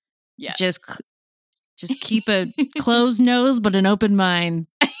pretty. Tree. Yes. Just keep a closed nose but an open mind.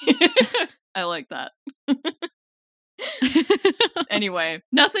 I like that. Anyway,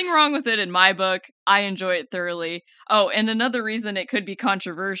 nothing wrong with it in my book. I enjoy it thoroughly. Oh, and another reason it could be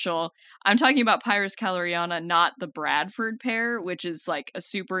controversial, I'm talking about Pyrus caloriana, not the Bradford pear, which is like a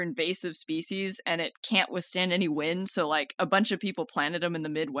super invasive species and it can't withstand any wind. So like a bunch of people planted them in the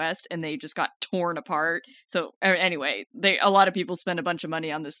Midwest and they just got torn apart. So anyway, a lot of people spend a bunch of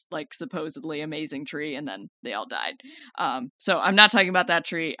money on this like supposedly amazing tree and then they all died. So I'm not talking about that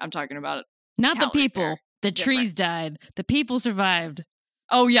tree. I'm talking about not the people. Pear. The trees died. The people survived.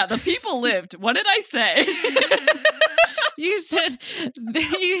 Oh, yeah. The people lived. What did I say? You said,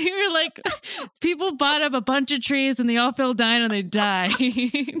 you were like, people bought up a bunch of trees and they all fell down and they died.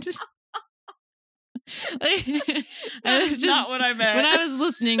 That's not what I meant. When I was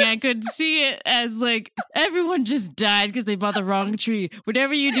listening, I could see it as like, everyone just died because they bought the wrong tree.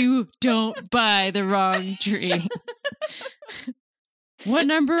 Whatever you do, don't buy the wrong tree. What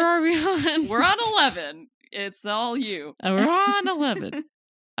number are we on? We're on 11. It's all you. We're on 11.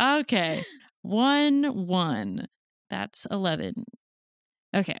 Okay. 1-1. That's 11.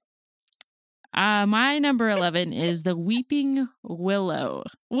 Okay. My number 11 is the Weeping Willow.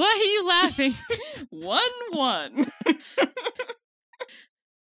 Why are you laughing? 1-1.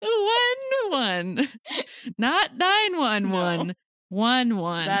 1-1. Not 911. No.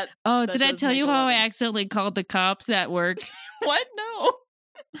 1-1. Did I tell you how I accidentally called the cops at work? What? No.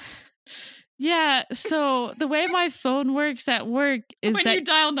 Yeah, so the way my phone works at work is when you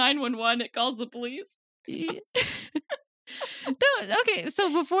dial 911, it calls the police. No, okay,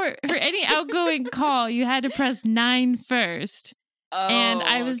 so for any outgoing call, you had to press 9 first. And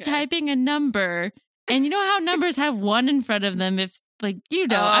I was typing a number, and you know how numbers have 1 in front of them if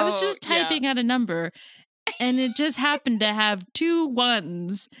I was just typing out a number. And it just happened to have 2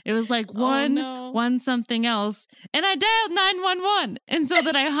 1s. It was like 1 something else. And I dialed 911. And so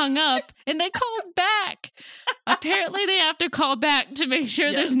then I hung up and they called back. Apparently they have to call back to make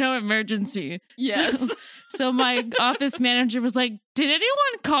sure there's no emergency. Yes. So my office manager was like, did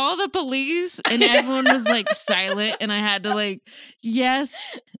anyone call the police? And everyone was like silent. And I had to yes,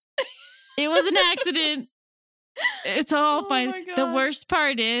 it was an accident. It's all fine. The worst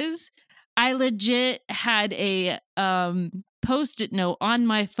part is I legit had a Post-it note on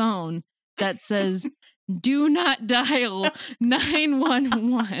my phone that says, do not dial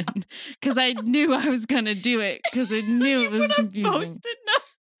 911, because I knew I was going to do it, because I knew it was confusing. Post-it note?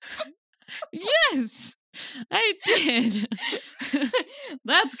 Yes, I did.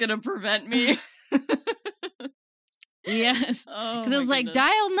 That's going to prevent me. Yes, because it was like,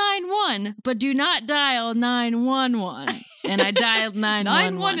 dial 911, but do not dial 911. And I dialed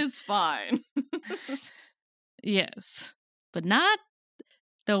 911. 911 is fine. Yes, but not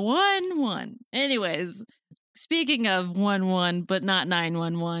the 1-1. Anyways, speaking of 1-1, but not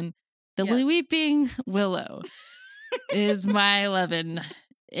 911, the Weeping Willow is my 11.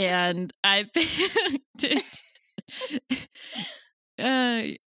 And I picked it.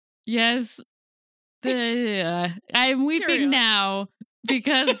 Yes. I'm weeping now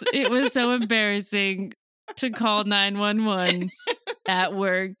because it was so embarrassing to call 911 at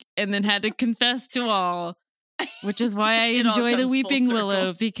work and then had to confess to all, which is why I enjoy the Weeping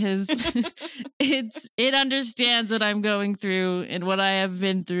Willow, because it understands what I'm going through and what I have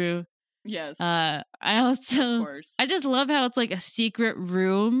been through. Yes. I just love how it's like a secret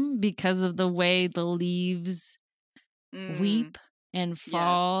room because of the way the leaves weep and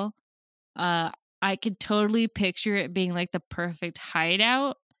fall. Yes. I could totally picture it being like the perfect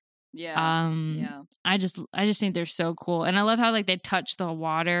hideout Yeah. I just think they're so cool. And I love how like they touch the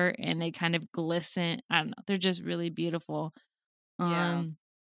water and they kind of glisten. I don't know. They're just really beautiful. Yeah.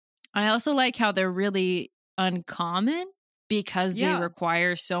 I also like how they're really uncommon because they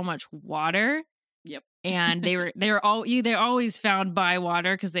require so much water. Yep. And they're always found by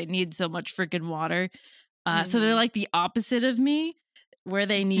water because they need so much freaking water. So they're like the opposite of me, where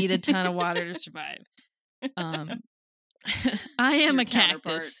they need a ton of water to survive. I am a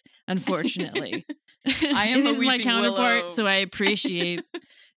cactus, unfortunately. I am this is my counterpart, willow. so I appreciate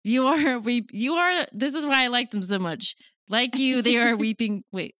you are. This is why I like them so much. Like you, they are weeping.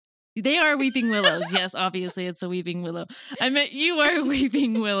 Wait, they are weeping willows. Yes, obviously, it's a weeping willow. I meant you are a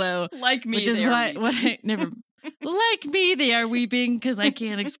weeping willow. Like me, which is what I never. Like me, they are weeping because I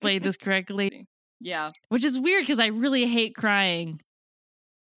can't explain this correctly. Yeah, which is weird because I really hate crying.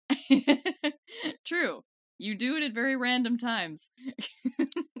 True. You do it at very random times.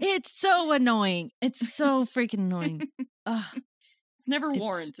 It's so annoying. It's so freaking annoying. Ugh. It's never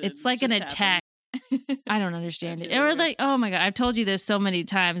warranted. It's like an attack. I don't understand it. Or like, oh my God, I've told you this so many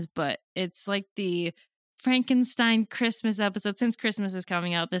times, but it's like the Frankenstein Christmas episode. Since Christmas is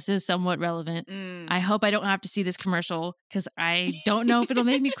coming out, this is somewhat relevant. I hope I don't have to see this commercial because I don't know if it'll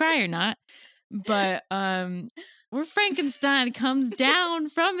make me cry or not. But where Frankenstein comes down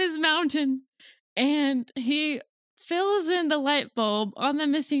from his mountain and he fills in the light bulb on the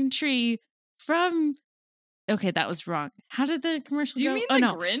missing tree from... Okay, that was wrong. How did the commercial go? Do you mean the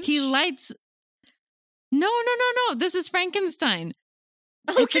Grinch? He lights... No. This is Frankenstein.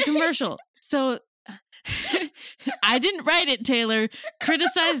 Okay. It's a commercial. So I didn't write it, Taylor.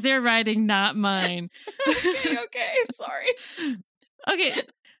 Criticize their writing, not mine. Okay. Sorry. Okay.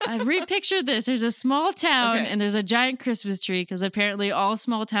 Picture this. There's a small town and there's a giant Christmas tree because apparently all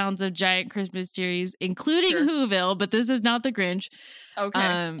small towns have giant Christmas trees, including Whoville, but this is not the Grinch.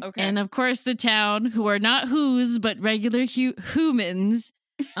 Okay. And of course the town, who are not who's, but regular humans.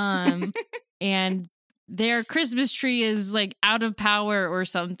 And their Christmas tree is like out of power or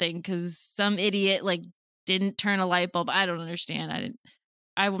something because some idiot like didn't turn a light bulb. I don't understand.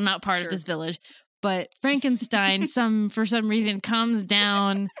 I'm not part of this village. But Frankenstein, for some reason, comes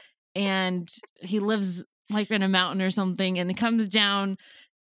down and he lives like in a mountain or something and he comes down.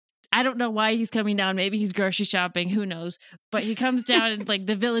 I don't know why he's coming down. Maybe he's grocery shopping. Who knows? But he comes down and like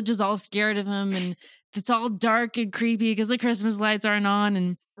the village is all scared of him and it's all dark and creepy because the Christmas lights aren't on.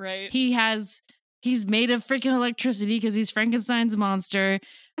 And he's made of freaking electricity because he's Frankenstein's monster.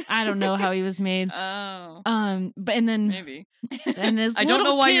 I don't know how he was made. Oh. But and then maybe. And this I don't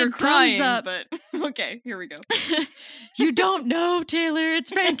know why you're crying, up. but okay, here we go. You don't know, Taylor.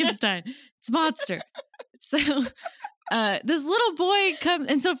 It's Frankenstein. It's monster. So this little boy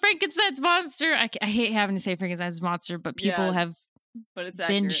comes, and so Frankenstein's monster. I hate having to say Frankenstein's monster, but people have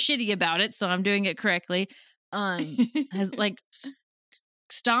been shitty about it, so I'm doing it correctly. Has like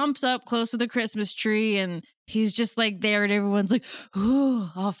stomps up close to the Christmas tree and he's just like there and everyone's like, ooh,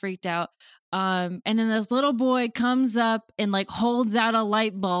 all freaked out. And then this little boy comes up and like holds out a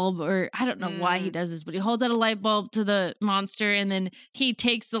light bulb, or I don't know why he does this, but he holds out a light bulb to the monster and then he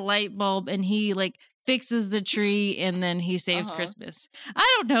takes the light bulb and he like fixes the tree and then he saves Christmas.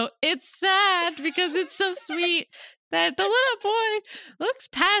 I don't know. It's sad because it's so sweet that the little boy looks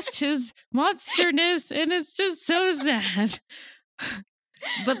past his monsterness and it's just so sad.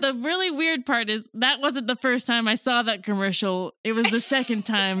 But the really weird part is that wasn't the first time I saw that commercial. It was the second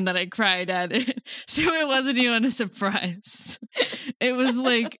time that I cried at it. So it wasn't even a surprise. It was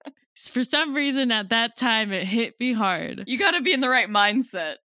like, for some reason at that time, it hit me hard. You got to be in the right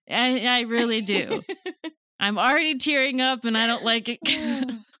mindset. I really do. I'm already tearing up and I don't like it.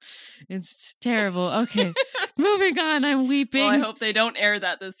 It's terrible. Okay. Moving on. I'm weeping. Well, I hope they don't air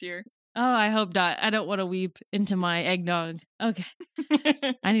that this year. Oh, I hope not. I don't want to weep into my eggnog. Okay.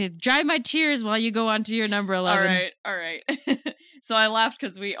 I need to dry my tears while you go on to your number 11. All right. So I laughed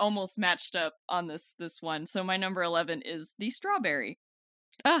because we almost matched up on this one. So my number 11 is the strawberry.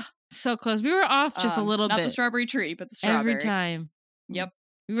 Ah, so close. We were off just a little bit. Not the strawberry tree, but the strawberry. Every time. Yep.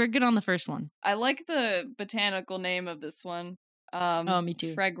 We were good on the first one. I like the botanical name of this one. Me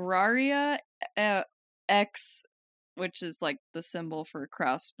too. Fragaria X, which is like the symbol for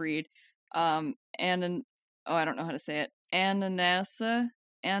crossbreed. I don't know how to say it. Ananassa.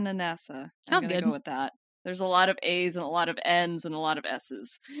 Sounds good. Go with that. There's a lot of A's and a lot of N's and a lot of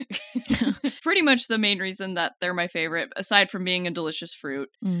S's. Pretty much the main reason that they're my favorite, aside from being a delicious fruit.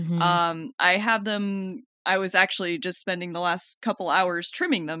 Mm-hmm. I have them. I was actually just spending the last couple hours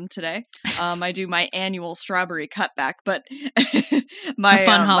trimming them today. I do my annual strawberry cutback, but my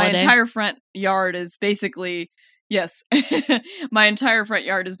entire front yard is basically, Yes. My entire front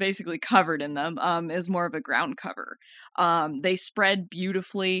yard is basically covered in them, is more of a ground cover. They spread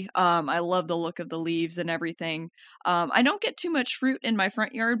beautifully. I love the look of the leaves and everything. I don't get too much fruit in my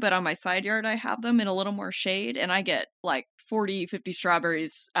front yard, but on my side yard, I have them in a little more shade, and I get like 40, 50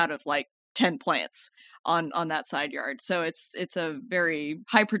 strawberries out of like 10 plants on that side yard. So it's a very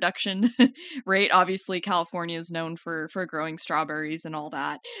high production rate. Obviously California is known for growing strawberries and all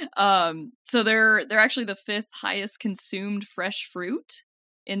that. So they're actually the 5th highest consumed fresh fruit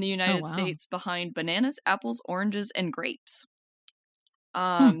in the United States, behind bananas, apples, oranges, and grapes.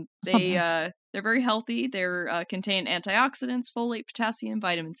 They're very healthy. They're contain antioxidants, folate, potassium,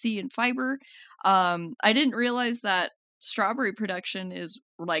 vitamin C, and fiber. I didn't realize that strawberry production is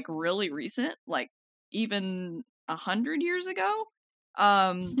like really recent, like even 100 years ago.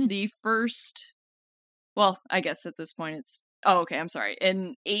 The first, well, I guess at this point it's, I'm sorry.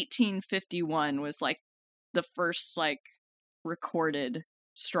 In 1851 was like the first like recorded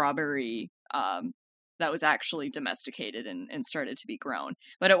strawberry that was actually domesticated and started to be grown,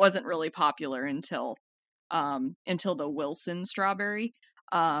 but it wasn't really popular until the Wilson strawberry.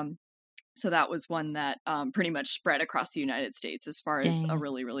 So that was one that pretty much spread across the United States as far as a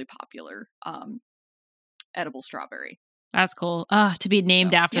really, really popular edible strawberry. That's cool. To be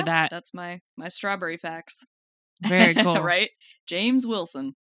named after that. That's my strawberry facts. Very cool. Right? James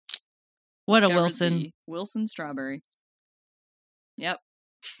Wilson. What a Wilson. Wilson strawberry. Yep.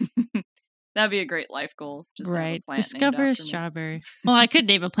 That'd be a great life goal. Just right. Have a plant Discover a strawberry. Well, I could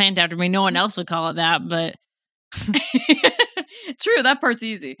name a plant after me. No one else would call it that, but... True, that part's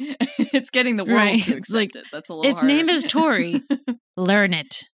easy. It's getting the world to accept it. That's a little its harder. Name is Tory. Learn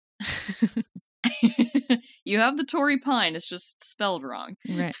it. You have the Tory pine. It's just spelled wrong.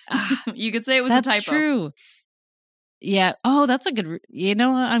 Right. You could say it was a typo. That's true. Yeah. Oh, that's a good... You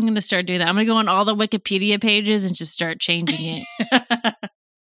know what? I'm going to start doing that. I'm going to go on all the Wikipedia pages and just start changing it.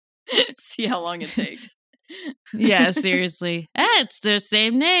 See how long it takes. Yeah, seriously. It's the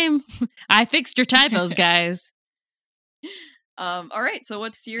same name. I fixed your typos, guys. All right. So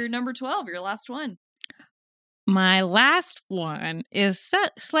what's your number 12? Your last one? My last one is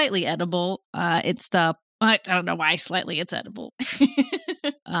slightly edible. It's the... I don't know why slightly it's edible.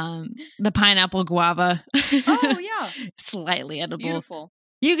 The pineapple guava. Oh, yeah. Slightly edible. Beautiful.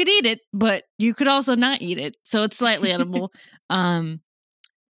 You could eat it, but you could also not eat it. So it's slightly edible.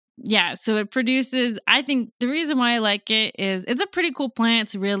 Yeah, so it produces, I think the reason why I like it is it's a pretty cool plant.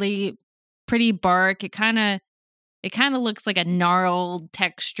 It's really pretty bark. It kind of looks like a gnarled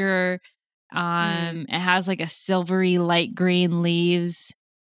texture. It has like a silvery light green leaves.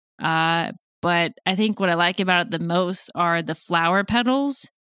 But I think what I like about it the most are the flower petals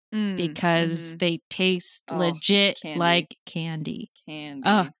because they taste legit candy. Like candy.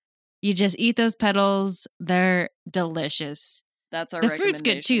 Candy. You just eat those petals. They're delicious. That's our The fruit's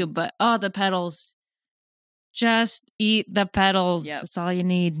good too, but the petals. Just eat the petals. Yep. That's all you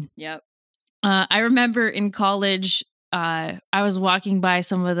need. Yep. I remember in college, I was walking by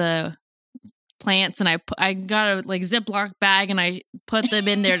some of the plants and I got a like Ziploc bag and I put them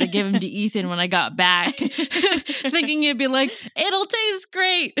in there to give them to Ethan when I got back, thinking it'd be like, it'll taste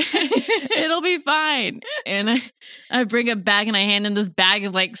great. It'll be fine. And I bring it back and I hand him this bag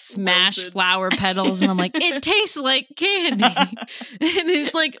of like smashed flower petals and I'm like, it tastes like candy. And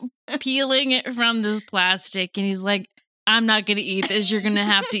he's like peeling it from this plastic and he's like, I'm not going to eat this. You're going to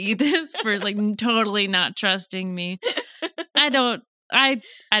have to eat this, for like totally not trusting me. I don't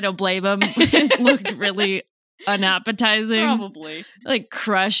blame them. It looked really unappetizing. Probably. Like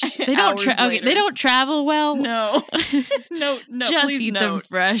crushed. They don't they don't travel well. No. No. Just eat them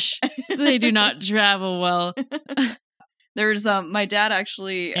fresh. They do not travel well. There's my dad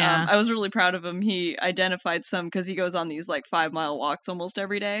actually I was really proud of him. He identified some because he goes on these like 5-mile walks almost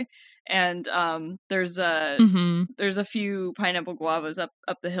every day. And there's a few pineapple guavas up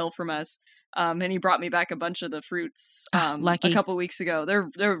the hill from us. And he brought me back a bunch of the fruits a couple weeks ago.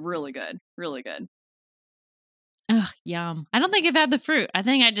 They're really good. Really good. Ugh, yum. I don't think I've had the fruit. I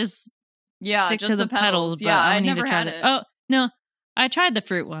think I just stick to the petals. Yeah, I never had it. Oh, no. I tried the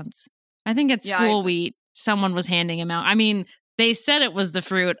fruit once. I think at school someone was handing them out. I mean, they said it was the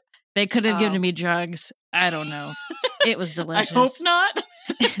fruit. They could have given me drugs. I don't know. It was delicious. I hope not.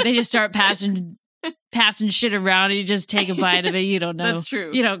 They just start passing shit around and you just take a bite of it. You don't know. That's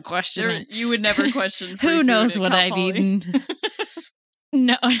true. You don't question it. You would never question free who knows food what I've eaten.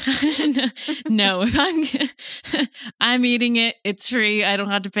 No. No, if I'm eating it, it's free. I don't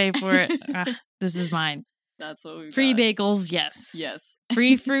have to pay for it. This is mine. That's what we Free bagels, yes. Yes.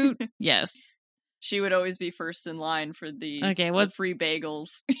 Free fruit, yes. She would always be first in line for the free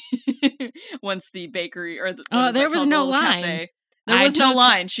bagels. Once the bakery or there was no line. Cafe. There was no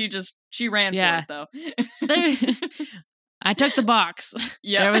line. She ran for it though. I took the box.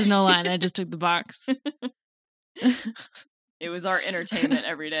 Yeah. There was no line. I just took the box. It was our entertainment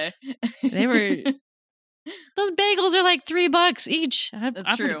every day. They were. Those bagels are like $3 each.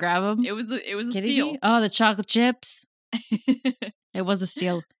 That's true. Gonna grab them. It was a steal. Oh, the chocolate chips. It was a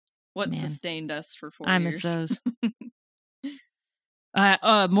steal. What sustained us for 4 years? I miss those.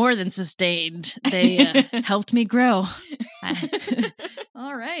 More than sustained. They helped me grow.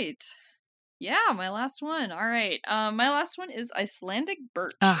 All right. Yeah, my last one. All right. My last one is Icelandic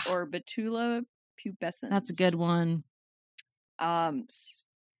birch or Betula pubescens. That's a good one.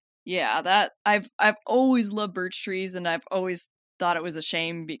 Yeah, that I've always loved birch trees, and I've always thought it was a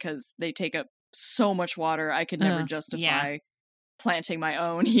shame because they take up so much water. I could never justify planting my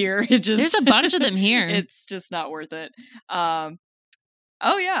own here. There's a bunch of them here. It's just not worth it. Yeah.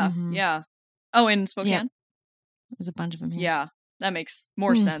 Yeah. Oh, in Spokane? Yep. There's a bunch of them here. Yeah, that makes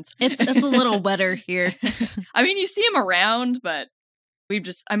more sense. It's a little wetter here. I mean, you see them around, but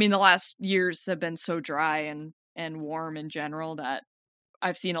the last years have been so dry and warm in general that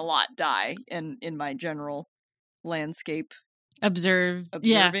I've seen a lot die in my general landscape. Observing.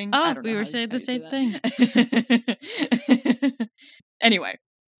 Yeah. Oh, we were saying the same thing. Anyway,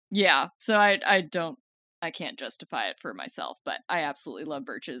 yeah. So I can't justify it for myself, but I absolutely love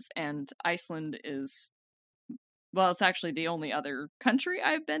birches, and Iceland is, well, it's actually the only other country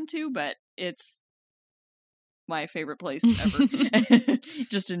I've been to, but it's my favorite place ever,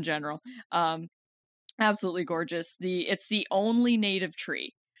 just in general. Absolutely gorgeous. It's the only native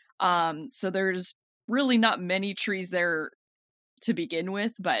tree. So there's really not many trees there to begin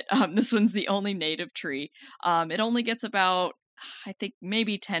with, but this one's the only native tree. It only gets about, I think,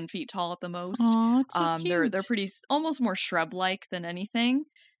 maybe 10 feet tall at the most. Oh, it's so cute. They're pretty, almost more shrub-like than anything.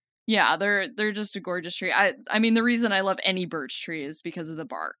 Yeah, they're just a gorgeous tree. I mean, the reason I love any birch tree is because of the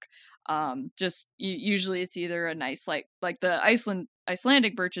bark. Usually it's either a nice like the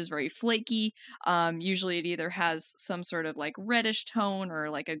Icelandic birch is very flaky. Usually it either has some sort of like reddish tone or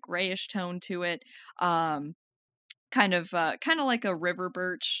like a grayish tone to it. Kind of like a river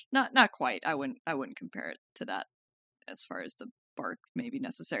birch. Not quite. I wouldn't compare it to that as far as the bark maybe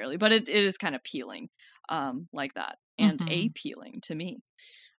necessarily, but it is kind of peeling like that, and appealing to me.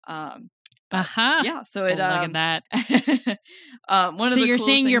 Yeah, so it look at that. So you're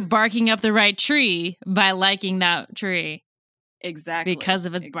saying you're barking up the right tree by liking that tree. Exactly. Because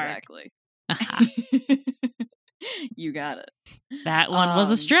of its bark. Exactly. You got it. That one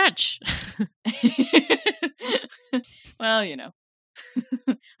was a stretch. Well,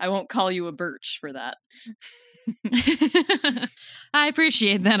 I won't call you a birch for that. I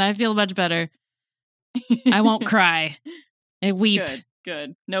appreciate that. I feel much better. I won't cry. I weep.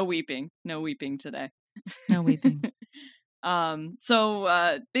 Good. No weeping today. No weeping.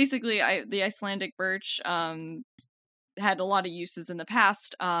 So basically the Icelandic birch had a lot of uses in the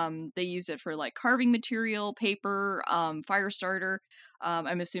past. They use it for like carving material, paper, fire starter.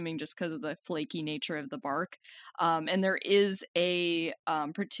 I'm assuming just because of the flaky nature of the bark. And there is a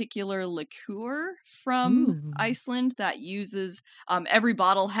particular liqueur from Iceland that uses, every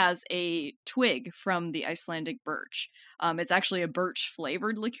bottle has a twig from the Icelandic birch. It's actually a birch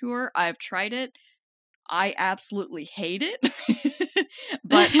flavored liqueur. I've tried it. I absolutely hate it,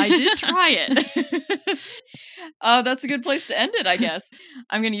 but I did try it. That's a good place to end it, I guess.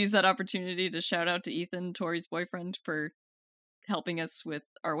 I'm going to use that opportunity to shout out to Ethan, Tori's boyfriend, for helping us with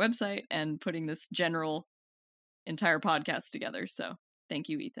our website and putting this entire podcast together. So thank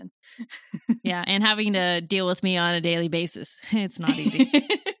you, Ethan. Yeah, and having to deal with me on a daily basis. It's not easy.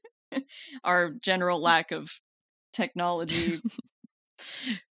 Our general lack of technology.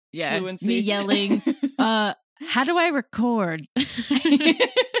 Yeah, fluency. Me yelling, how do I record?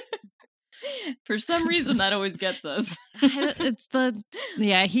 For some reason, that always gets us.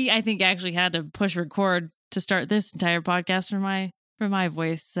 I think actually had to push record to start this entire podcast for my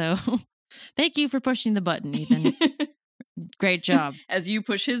voice. So thank you for pushing the button, Ethan. Great job. As you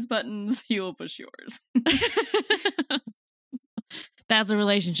push his buttons, he will push yours. That's a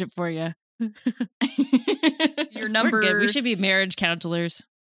relationship for you. Your numbers. We're good. We should be marriage counselors.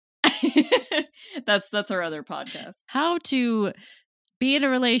 That's our other podcast. How to be in a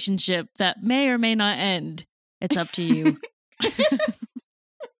relationship that may or may not end. It's up to you.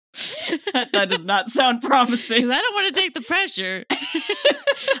 That does not sound promising. I don't want to take the pressure. I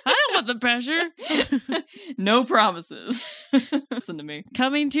don't want the pressure. No promises. Listen to me.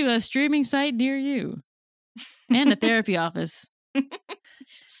 Coming to a streaming site near you. And a therapy office.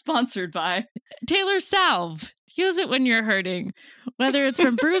 Sponsored by Taylor Salve. Use it when you're hurting, whether it's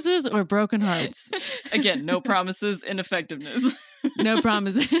from bruises or broken hearts. Again, no promises, ineffectiveness. No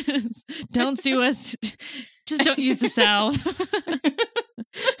promises. Don't sue us. Just don't use the salve.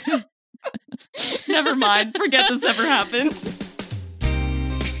 Never mind. Forget this ever happened.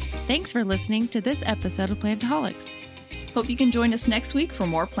 Thanks for listening to this episode of Plantaholics. Hope you can join us next week for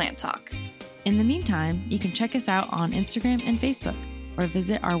more plant talk. In the meantime, you can check us out on Instagram and Facebook, or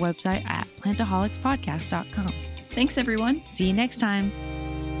visit our website at plantaholicspodcast.com. Thanks, everyone. See you next time.